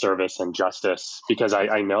 love and service and justice, because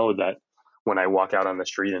I know that when I walk out on the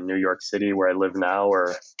street in New York City, where I live now,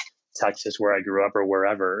 or Texas, where I grew up, or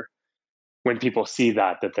wherever, when people see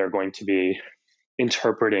that they're going to be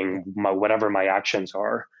interpreting whatever my actions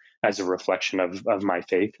are as a reflection of my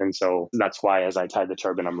faith. And so that's why, as I tie the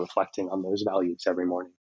turban, I'm reflecting on those values every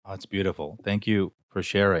morning. Oh, that's beautiful. Thank you for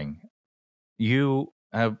sharing. You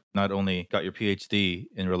have not only got your PhD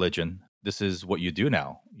in religion, this is what you do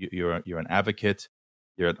now. You're an advocate,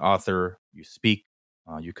 you're an author, you speak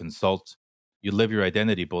you consult, you live your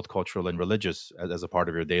identity, both cultural and religious, as a part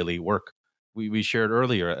of your daily work. We shared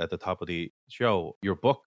earlier at the top of the show, your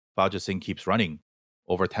book, Fauja Singh Keeps Running,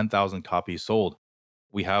 over 10,000 copies sold.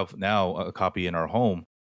 We have now a copy in our home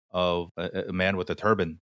of a man with a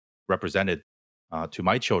turban represented to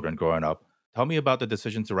my children growing up. Tell me about the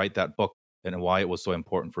decision to write that book and why it was so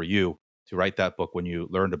important for you to write that book when you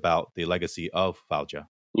learned about the legacy of Fauja.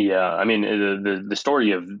 Yeah, I mean, the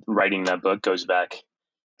story of writing that book goes back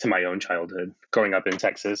to my own childhood, growing up in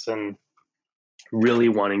Texas, and really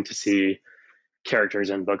wanting to see characters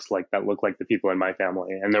in books like that look like the people in my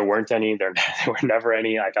family. And there weren't any. There were never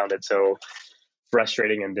any. I found it so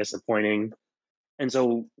frustrating and disappointing. And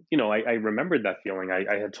so, I remembered that feeling.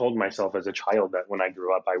 I had told myself as a child that when I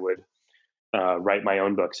grew up, I would write my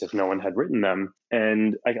own books if no one had written them.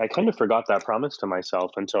 And I kind of forgot that promise to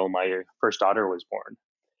myself until my first daughter was born.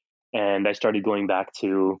 And I started going back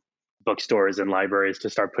to bookstores and libraries to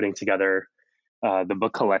start putting together the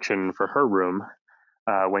book collection for her room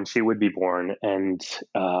when she would be born. And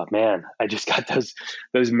man, I just got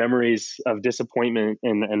those memories of disappointment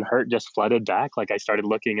and hurt just flooded back. Like I started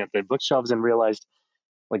looking at the bookshelves and realized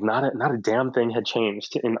like not a damn thing had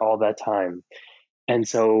changed in all that time. And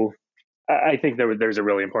so I think there's a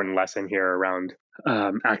really important lesson here around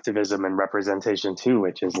activism and representation too,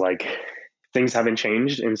 which is like things haven't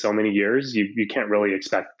changed in so many years. You can't really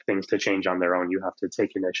expect things to change on their own. You have to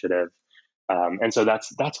take initiative. And so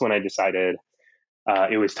that's when I decided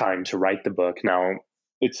it was time to write the book. Now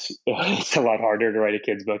it's a lot harder to write a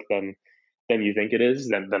kid's book than you think it is,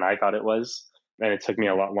 than I thought it was. And it took me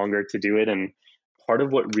a lot longer to do it. And part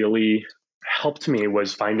of what really helped me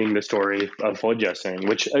was finding the story of Fauja Singh,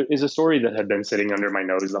 which is a story that had been sitting under my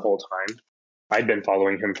nose the whole time. I'd been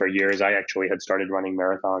following him for years. I actually had started running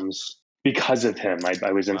marathons because of him.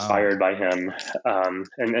 I was inspired by him,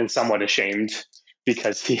 and somewhat ashamed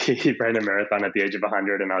because he ran a marathon at the age of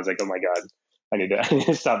 100, and I was like, oh my God, I need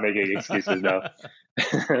to stop making excuses now.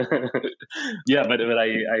 Yeah, but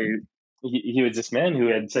he was this man who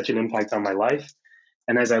had such an impact on my life.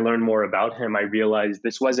 And as I learned more about him, I realized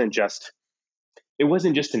it wasn't just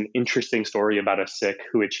an interesting story about a Sikh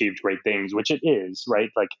who achieved great things, which it is, right?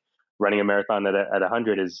 Like running a marathon at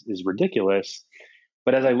 100 is ridiculous.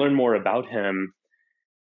 But as I learned more about him,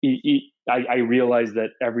 I realized that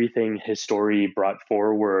everything his story brought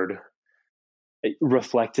forward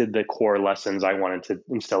reflected the core lessons I wanted to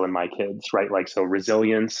instill in my kids, right? Like, so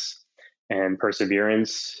resilience and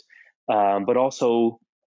perseverance, but also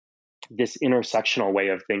this intersectional way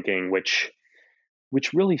of thinking, which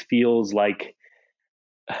really feels like,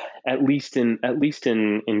 at least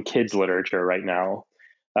in kids literature right now,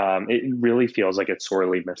 it really feels like it's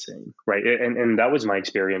sorely missing, right? And that was my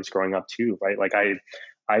experience growing up too, right? Like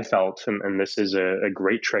I felt, and this is a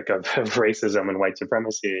great trick of racism and white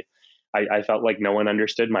supremacy, I felt like no one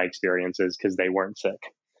understood my experiences because they weren't Sikh.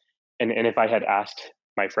 And if I had asked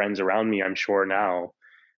my friends around me, I'm sure now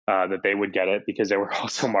that they would get it because they were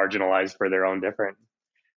also marginalized for their own different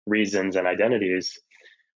reasons and identities.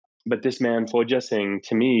 But this man, Fauja Singh,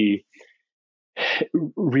 to me,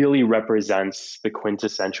 really represents the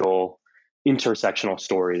quintessential intersectional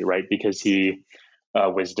story, right? Because he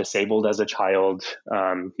was disabled as a child.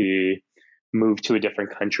 He moved to a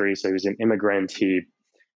different country, so he was an immigrant. He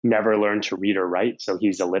never learned to read or write, so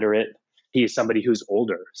he's illiterate. He is somebody who's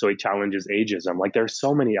older, so he challenges ageism. Like there's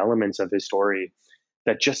so many elements of his story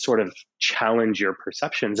that just sort of challenge your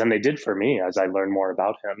perceptions, and they did for me as I learned more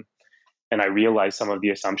about him. And I realized some of the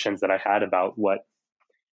assumptions that I had about what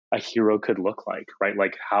a hero could look like, right?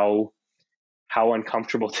 Like how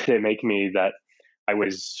uncomfortable did it make me that I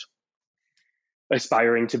was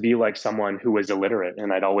aspiring to be like someone who was illiterate,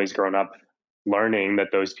 and I'd always grown up learning that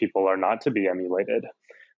those people are not to be emulated,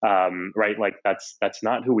 right? Like that's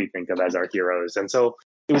not who we think of as our heroes. And so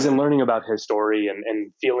it was in learning about his story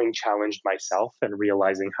and feeling challenged myself and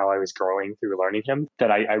realizing how I was growing through learning him that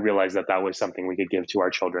I realized that was something we could give to our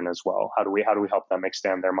children as well. How do we help them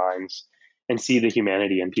expand their minds and see the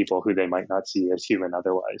humanity in people who they might not see as human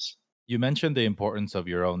otherwise? You mentioned the importance of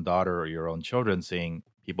your own daughter or your own children seeing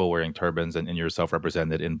people wearing turbans and yourself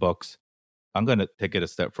represented in books. I'm going to take it a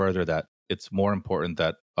step further that it's more important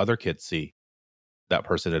that other kids see that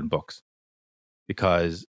person in books,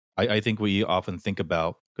 because I think we often think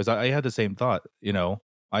about, because I had the same thought,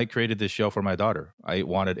 I created this show for my daughter. I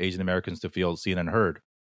wanted Asian Americans to feel seen and heard,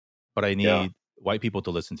 but I need white people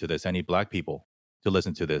to listen to this. I need Black people to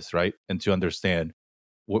listen to this, right? And to understand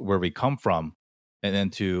where we come from, and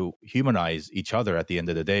then to humanize each other at the end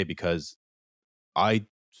of the day, because I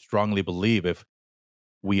strongly believe if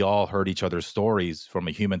we all heard each other's stories from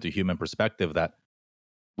a human to human perspective, that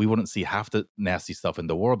we wouldn't see half the nasty stuff in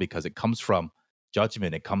the world because it comes from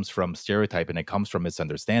judgment, it comes from stereotype, and it comes from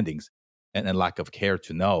misunderstandings and lack of care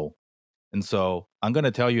to know. And so I'm going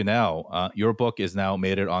to tell you now, your book is now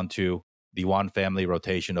made it onto the Wan family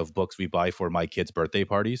rotation of books we buy for my kids' birthday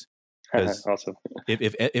parties. Because awesome.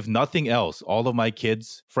 if nothing else, all of my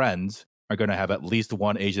kids' friends are going to have at least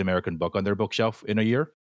one Asian American book on their bookshelf in a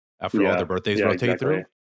year after all their birthdays rotate through.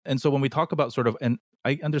 And so when we talk about sort of, and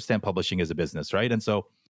I understand publishing is a business, right? And so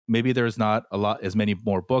maybe there's not as many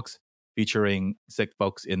more books featuring Sikh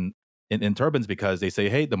folks in turbans because they say,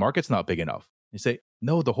 hey, the market's not big enough. You say,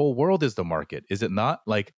 no, the whole world is the market. Is it not?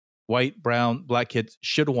 Like white, brown, black kids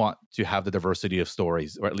should want to have the diversity of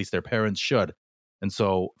stories, or at least their parents should. And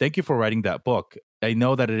so thank you for writing that book. I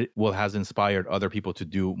know that it has inspired other people to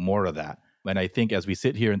do more of that. And I think as we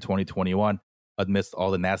sit here in 2021, amidst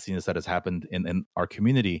all the nastiness that has happened in our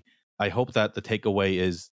community, I hope that the takeaway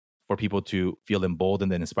is for people to feel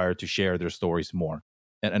emboldened and inspired to share their stories more.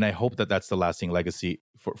 And I hope that that's the lasting legacy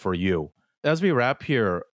for you. As we wrap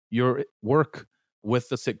here, your work with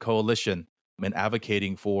the Sikh Coalition and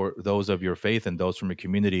advocating for those of your faith and those from your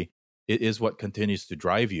community, it is what continues to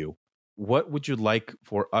drive you. What would you like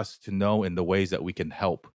for us to know in the ways that we can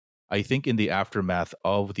help? I think in the aftermath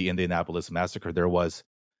of the Indianapolis massacre, there was,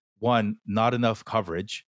 one, not enough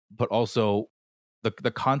coverage, but also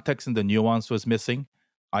the context and the nuance was missing.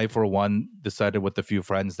 I, for one, decided with a few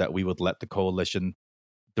friends that we would let the coalition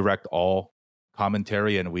direct all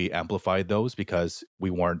commentary, and we amplified those because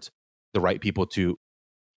we weren't the right people to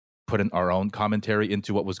put in our own commentary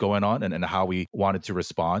into what was going on and how we wanted to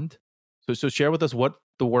respond. So share with us what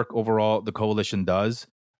the work overall the coalition does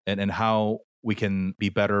and how we can be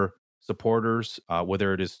better supporters,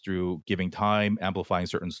 whether it is through giving time, amplifying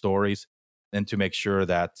certain stories, and to make sure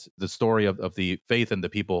that the story of the faith and the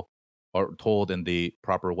people are told in the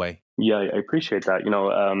proper way. Yeah, I appreciate that.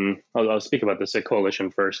 I'll speak about the Sikh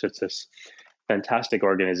Coalition first. It's this fantastic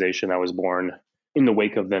organization that was born in the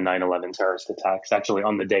wake of the 9/11 terrorist attacks, actually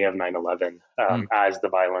on the day of 9/11, as the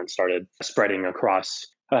violence started spreading across,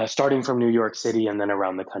 starting from New York City and then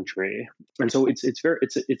around the country. And so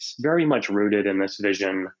it's very much rooted in this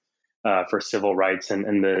vision for civil rights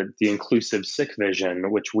and the inclusive Sikh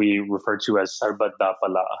vision, which we refer to as Sarbat da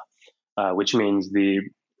Pala, which means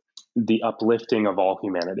the uplifting of all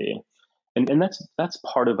humanity. And that's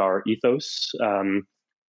part of our ethos.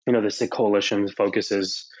 The Sikh Coalition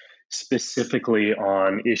focuses specifically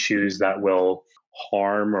on issues that will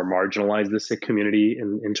harm or marginalize the Sikh community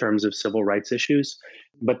in terms of civil rights issues.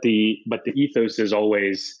 But the ethos is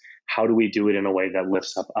always, how do we do it in a way that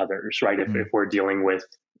lifts up others, right? If we're dealing with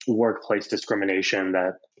workplace discrimination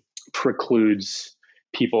that precludes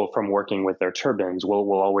people from working with their turbans,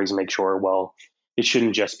 we'll always make sure, well, it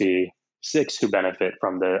shouldn't just be Sikhs who benefit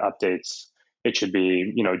from the updates. It should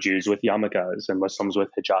be, Jews with yarmulkes and Muslims with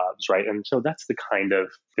hijabs, right? And so that's the kind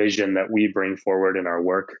of vision that we bring forward in our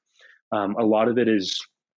work. A lot of it is,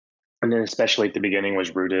 and then especially at the beginning,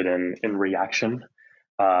 was rooted in reaction,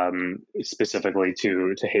 specifically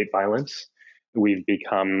to hate violence. We've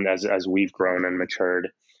become, as we've grown and matured,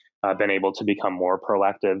 been able to become more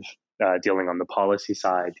proactive, dealing on the policy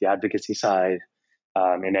side, the advocacy side,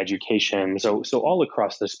 in education. So all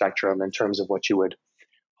across the spectrum in terms of what you would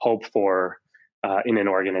hope for in an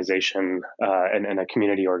organization and a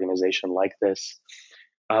community organization like this.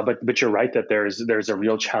 But you're right that there's a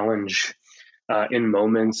real challenge in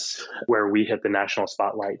moments where we hit the national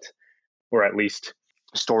spotlight, or at least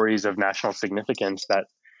stories of national significance that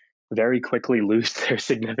very quickly lose their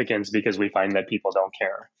significance because we find that people don't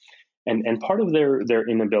care. And part of their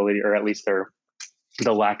inability, or at least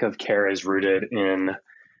the lack of care, is rooted in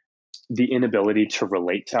the inability to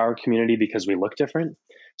relate to our community because we look different.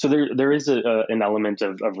 So there is an element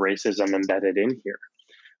of racism embedded in here.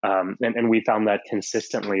 And we found that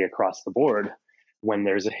consistently across the board. When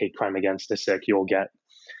there's a hate crime against the Sikh, you'll get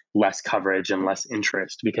less coverage and less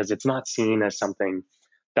interest because it's not seen as something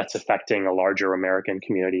that's affecting a larger American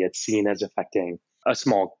community. It's seen as affecting a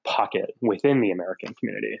small pocket within the American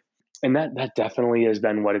community. And that definitely has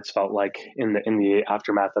been what it's felt like in the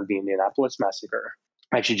aftermath of the Indianapolis massacre.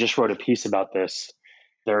 I actually just wrote a piece about this.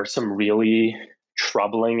 There are some really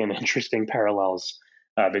troubling and interesting parallels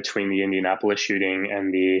between the Indianapolis shooting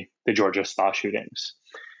and the Georgia Spa shootings.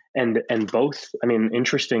 And both,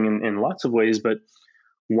 interesting in lots of ways, but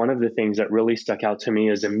one of the things that really stuck out to me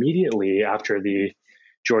is immediately after the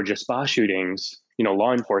Georgia Spa shootings,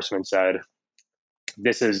 law enforcement said,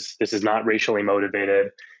 this is not racially motivated.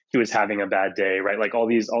 He was having a bad day, right? Like all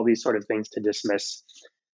these sort of things to dismiss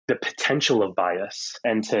the potential of bias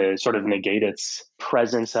and to sort of negate its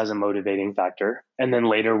presence as a motivating factor. And then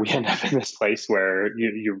later we end up in this place where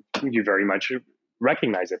you very much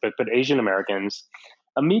recognize it. But Asian Americans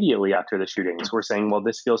immediately after the shootings were saying, well,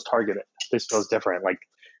 this feels targeted. This feels different. Like,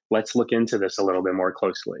 let's look into this a little bit more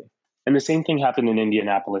closely. And the same thing happened in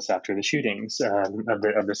Indianapolis after the shootings of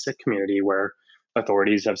the Sikh community, where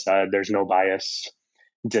authorities have said there's no bias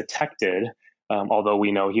detected. Although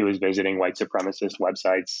we know he was visiting white supremacist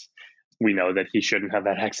websites, we know that he shouldn't have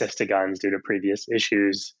had access to guns due to previous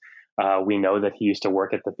issues. We know that he used to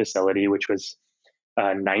work at the facility, which was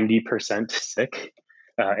 90% Sikh,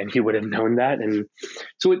 and he would have known that. And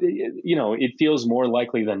so, it feels more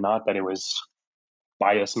likely than not that it was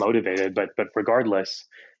bias motivated. But regardless,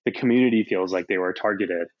 the community feels like they were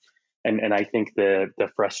targeted. And I think the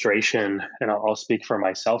frustration, and I'll speak for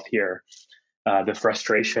myself here, the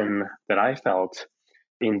frustration that I felt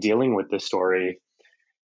in dealing with this story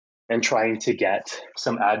and trying to get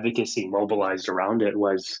some advocacy mobilized around it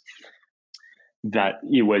was that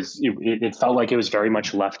it felt like it was very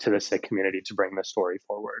much left to the Sikh community to bring the story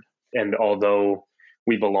forward. And although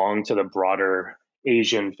we belong to the broader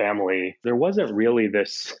Asian family, there wasn't really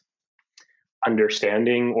this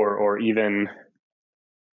understanding or even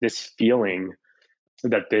this feeling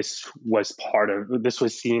that this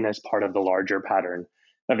was seen as part of the larger pattern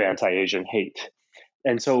of anti-Asian hate.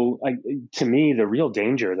 And so to me, the real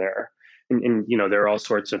danger there, and there are all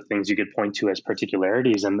sorts of things you could point to as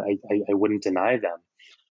particularities, and I wouldn't deny them.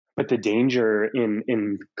 But the danger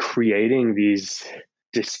in creating these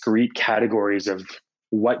discrete categories of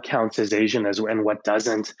what counts as Asian and what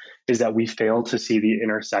doesn't is that we fail to see the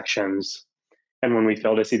intersections. And when we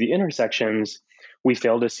fail to see the intersections, we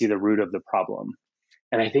fail to see the root of the problem.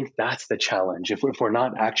 And I think that's the challenge. If we're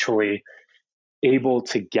not actually able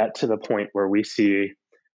to get to the point where we see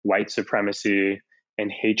white supremacy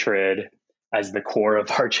and hatred as the core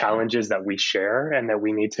of our challenges that we share and that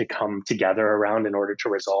we need to come together around in order to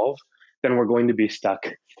resolve, then we're going to be stuck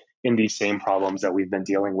in these same problems that we've been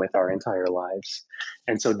dealing with our entire lives.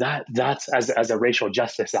 And so that's as a racial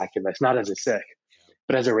justice activist, not as a Sikh,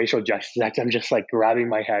 but as a racial justice activist, I'm just like grabbing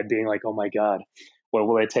my head being like, oh my God, what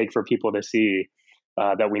will it take for people to see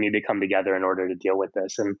that we need to come together in order to deal with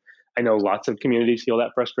this? And I know lots of communities feel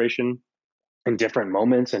that frustration in different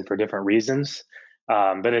moments and for different reasons.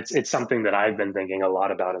 But it's something that I've been thinking a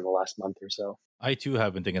lot about in the last month or so. I too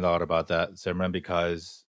have been thinking a lot about that, Simran,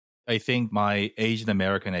 because I think my Asian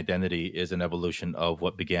American identity is an evolution of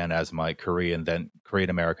what began as my Korean, then Korean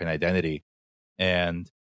American identity. And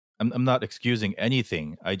I'm not excusing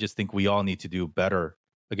anything. I just think we all need to do better.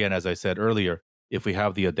 Again, as I said earlier, if we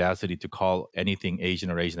have the audacity to call anything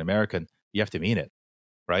Asian or Asian American, you have to mean it,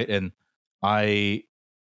 right? And I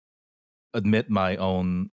admit my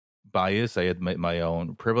own bias. I admit my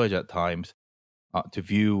own privilege at times to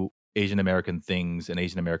view Asian American things and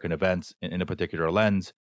Asian American events in a particular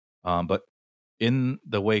lens. But in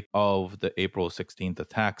the wake of the April 16th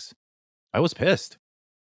attacks, I was pissed.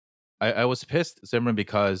 I was pissed, Simran,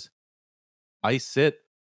 because I sit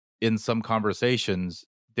in some conversations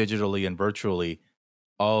digitally and virtually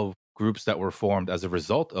of groups that were formed as a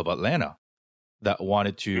result of Atlanta that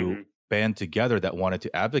wanted to band together, that wanted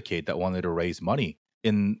to advocate, that wanted to raise money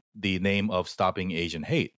in the name of stopping Asian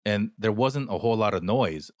hate. And there wasn't a whole lot of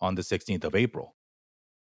noise on the 16th of April.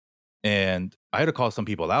 And I had to call some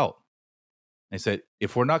people out. I said,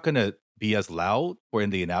 if we're not going to be as loud for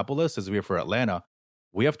Indianapolis as we are for Atlanta,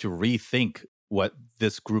 we have to rethink what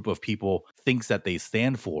this group of people thinks that they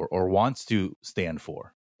stand for or wants to stand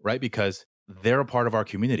for, right? Because they're a part of our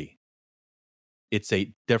community. It's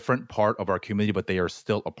a different part of our community, but they are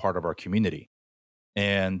still a part of our community.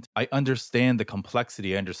 And I understand the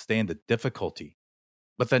complexity. I understand the difficulty.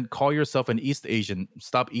 But then call yourself an East Asian,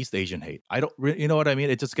 stop East Asian hate. You know what I mean?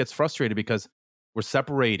 It just gets frustrated because we're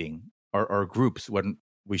separating our groups when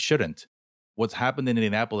we shouldn't. What's happened in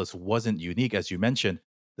Indianapolis wasn't unique. As you mentioned,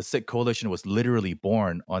 the Sikh Coalition was literally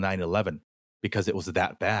born on 9/11 because it was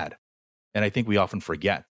that bad. And I think we often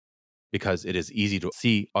forget because it is easy to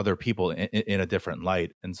see other people in a different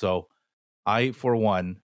light. And so I, for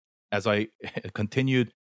one, as I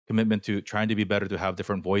continued commitment to trying to be better, to have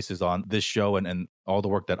different voices on this show and all the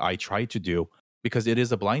work that I try to do, because it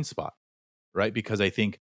is a blind spot, right? Because I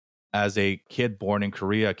think as a kid born in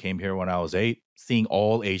Korea, came here when I was 8, seeing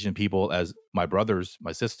all Asian people as my brothers,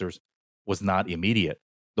 my sisters, was not immediate.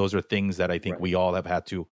 Those are things that I think we all have had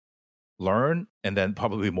to learn and then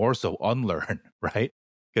probably more so unlearn, right?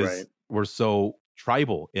 Because we're so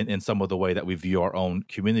tribal in some of the way that we view our own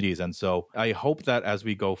communities. And so I hope that as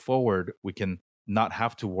we go forward, we can not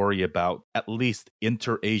have to worry about at least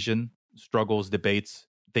inter-Asian struggles, debates,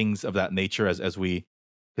 things of that nature as we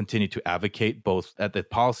continue to advocate both at the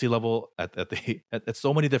policy level, at the at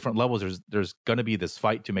so many different levels. There's going to be this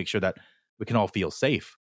fight to make sure that we can all feel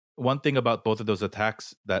safe. One thing about both of those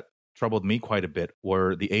attacks that troubled me quite a bit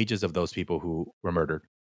were the ages of those people who were murdered,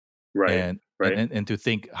 Right. and Right. and to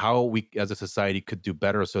think how we as a society could do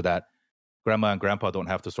better so that grandma and grandpa don't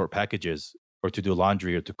have to sort packages or to do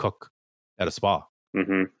laundry or to cook at a spa.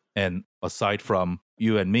 Hmm. And aside from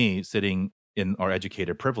you and me sitting in our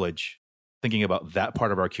educated privilege, thinking about that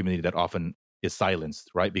part of our community that often is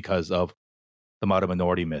silenced, right? Because of the modern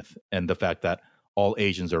minority myth and the fact that all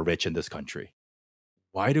Asians are rich in this country.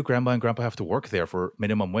 Why do grandma and grandpa have to work there for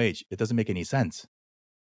minimum wage? It doesn't make any sense.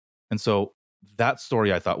 And so that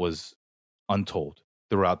story I thought was untold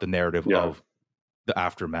throughout the narrative Yeah. of the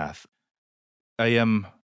aftermath. I am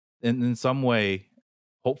in some way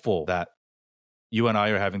hopeful that you and I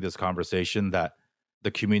are having this conversation, that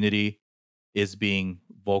the community is being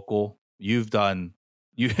vocal. You've done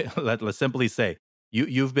you let's simply say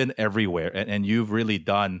you've been everywhere, and you've really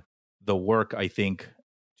done the work, I think,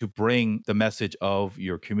 to bring the message of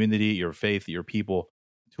your community, your faith, your people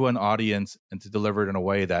to an audience and to deliver it in a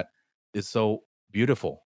way that is so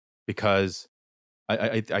beautiful, because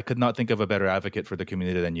I could not think of a better advocate for the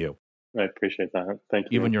community than you. I appreciate that. Thank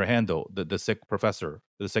Even you. your handle, the sick professor,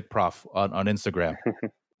 the sick prof on Instagram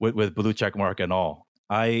with blue check mark and all.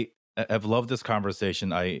 I have loved this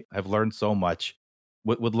conversation. I have learned so much.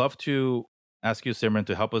 Would love to ask you, Simran,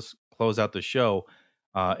 to help us close out the show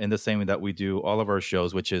in the same way that we do all of our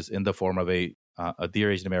shows, which is in the form of a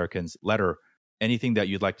Dear Asian Americans letter. Anything that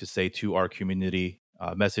you'd like to say to our community,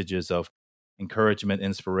 messages of encouragement,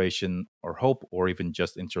 inspiration, or hope, or even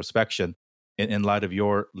just introspection in light of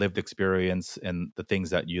your lived experience and the things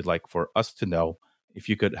that you'd like for us to know. If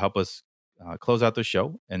you could help us close out the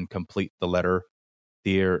show and complete the letter,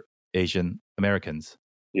 Dear Asian Americans.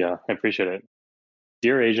 Yeah, I appreciate it.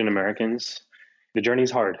 Dear Asian Americans, the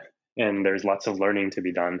journey's hard and there's lots of learning to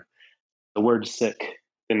be done. The word Sikh,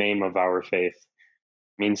 the name of our faith,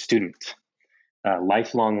 means student,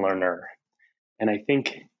 lifelong learner. And I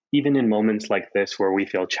think even in moments like this where we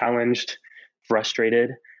feel challenged,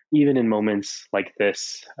 frustrated, even in moments like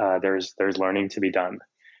this, there's learning to be done.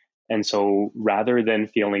 And so rather than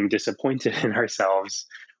feeling disappointed in ourselves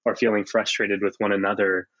or feeling frustrated with one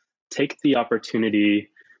another, take the opportunity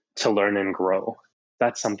to learn and grow.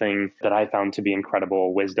 That's something that I found to be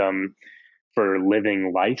incredible wisdom for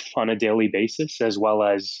living life on a daily basis, as well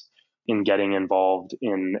as in getting involved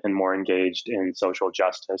in and more engaged in social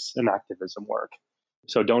justice and activism work.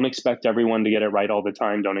 So don't expect everyone to get it right all the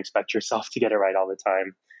time. Don't expect yourself to get it right all the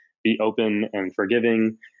time. Be open and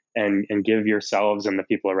forgiving, and give yourselves and the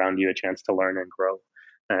people around you a chance to learn and grow.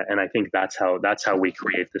 And I think that's how we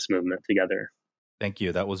create this movement together. Thank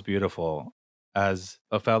you. That was beautiful. As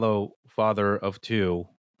a fellow father of two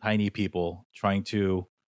tiny people trying to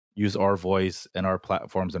use our voice and our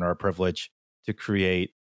platforms and our privilege to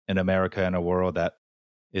create an America and a world that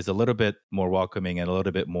is a little bit more welcoming and a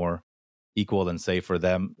little bit more equal and safe for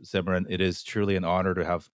them, Simran, it is truly an honor to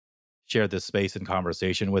have shared this space and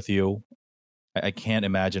conversation with you. I can't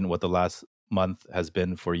imagine what the last month has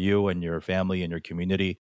been for you and your family and your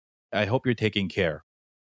community. I hope you're taking care.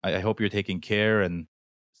 I hope you're taking care and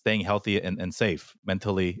staying healthy and safe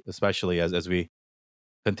mentally, especially as we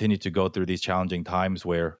continue to go through these challenging times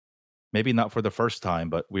where maybe not for the first time,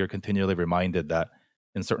 but we are continually reminded that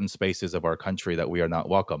in certain spaces of our country that we are not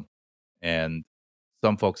welcome. And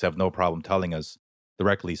some folks have no problem telling us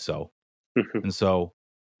directly so. And so,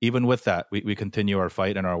 even with that, we continue our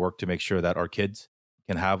fight and our work to make sure that our kids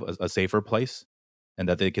can have a safer place and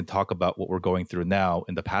that they can talk about what we're going through now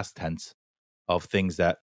in the past tense of things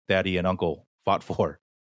that daddy and uncle fought for,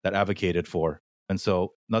 that advocated for. And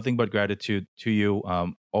so, nothing but gratitude to you.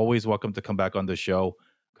 Always welcome to come back on the show.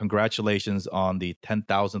 Congratulations on the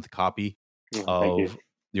 10,000th copy Thank you. of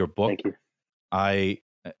your book. Thank you. I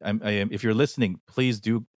am, if you're listening, please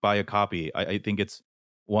do buy a copy. I think it's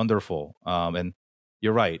wonderful. And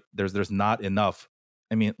you're right. There's not enough.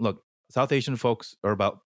 I mean, look, South Asian folks are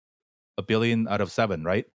about a billion out of 7,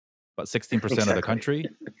 right? About 16% of the Exactly. country.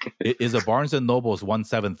 Is a Barnes and Noble's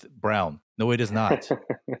 1/7 brown? No, it is not.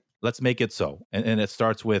 Let's make it so. And it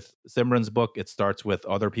starts with Simran's book. It starts with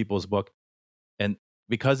other people's book. And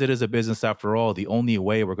because it is a business after all, the only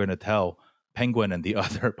way we're going to tell Penguin and the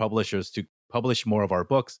other publishers to publish more of our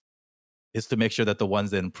books is to make sure that the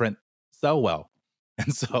ones in print sell well.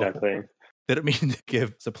 And so Exactly. didn't mean to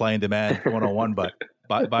give supply and demand 101, but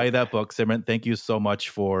buy that book, Simran. Thank you so much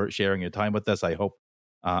for sharing your time with us. I hope,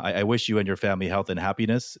 I wish you and your family health and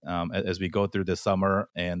happiness as we go through this summer.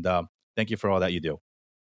 And thank you for all that you do.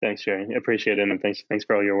 Thanks, Jerry. Appreciate it, and thanks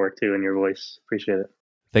for all your work too and your voice. Appreciate it.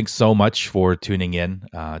 Thanks so much for tuning in.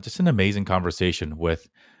 Just an amazing conversation with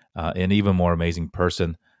an even more amazing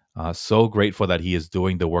person. So grateful that he is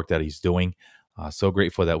doing the work that he's doing. So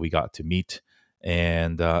grateful that we got to meet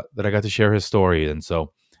and that I got to share his story. And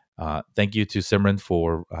so, thank you to Simran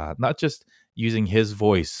for not just using his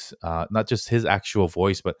voice, not just his actual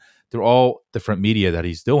voice, but through all different media that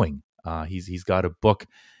he's doing. He's got a book.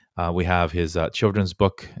 We have his children's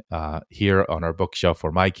book here on our bookshelf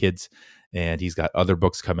for my kids, and he's got other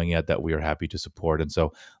books coming out that we are happy to support. And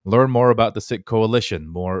so, learn more about the Sikh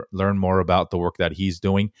Coalition, learn more about the work that he's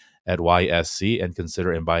doing at YSC, and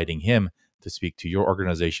consider inviting him to speak to your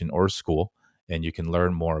organization or school. And you can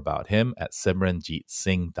learn more about him at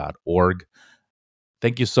simranjeetsingh.org.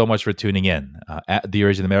 Thank you so much for tuning in. At Dear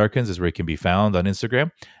Asian Americans is where you can be found on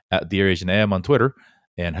Instagram, at Dear Asian AM on Twitter,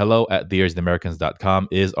 and hello at dearasianamericans.com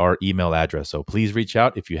is our email address. So please reach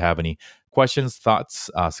out if you have any questions, thoughts,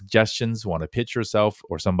 suggestions, want to pitch yourself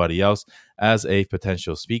or somebody else as a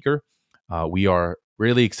potential speaker. We are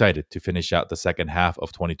really excited to finish out the second half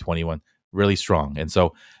of 2021 really strong. And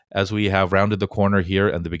so, as we have rounded the corner here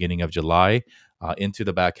at the beginning of July into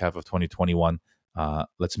the back half of 2021,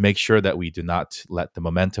 let's make sure that we do not let the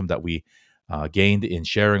momentum that we gained in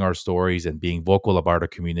sharing our stories and being vocal about our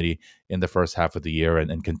community in the first half of the year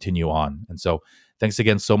and continue on. And so, thanks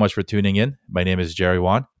again so much for tuning in. My name is Jerry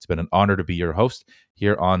Won. It's been an honor to be your host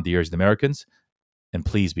here on Dear Asian Americans. And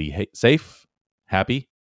please be safe, happy,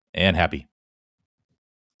 and happy.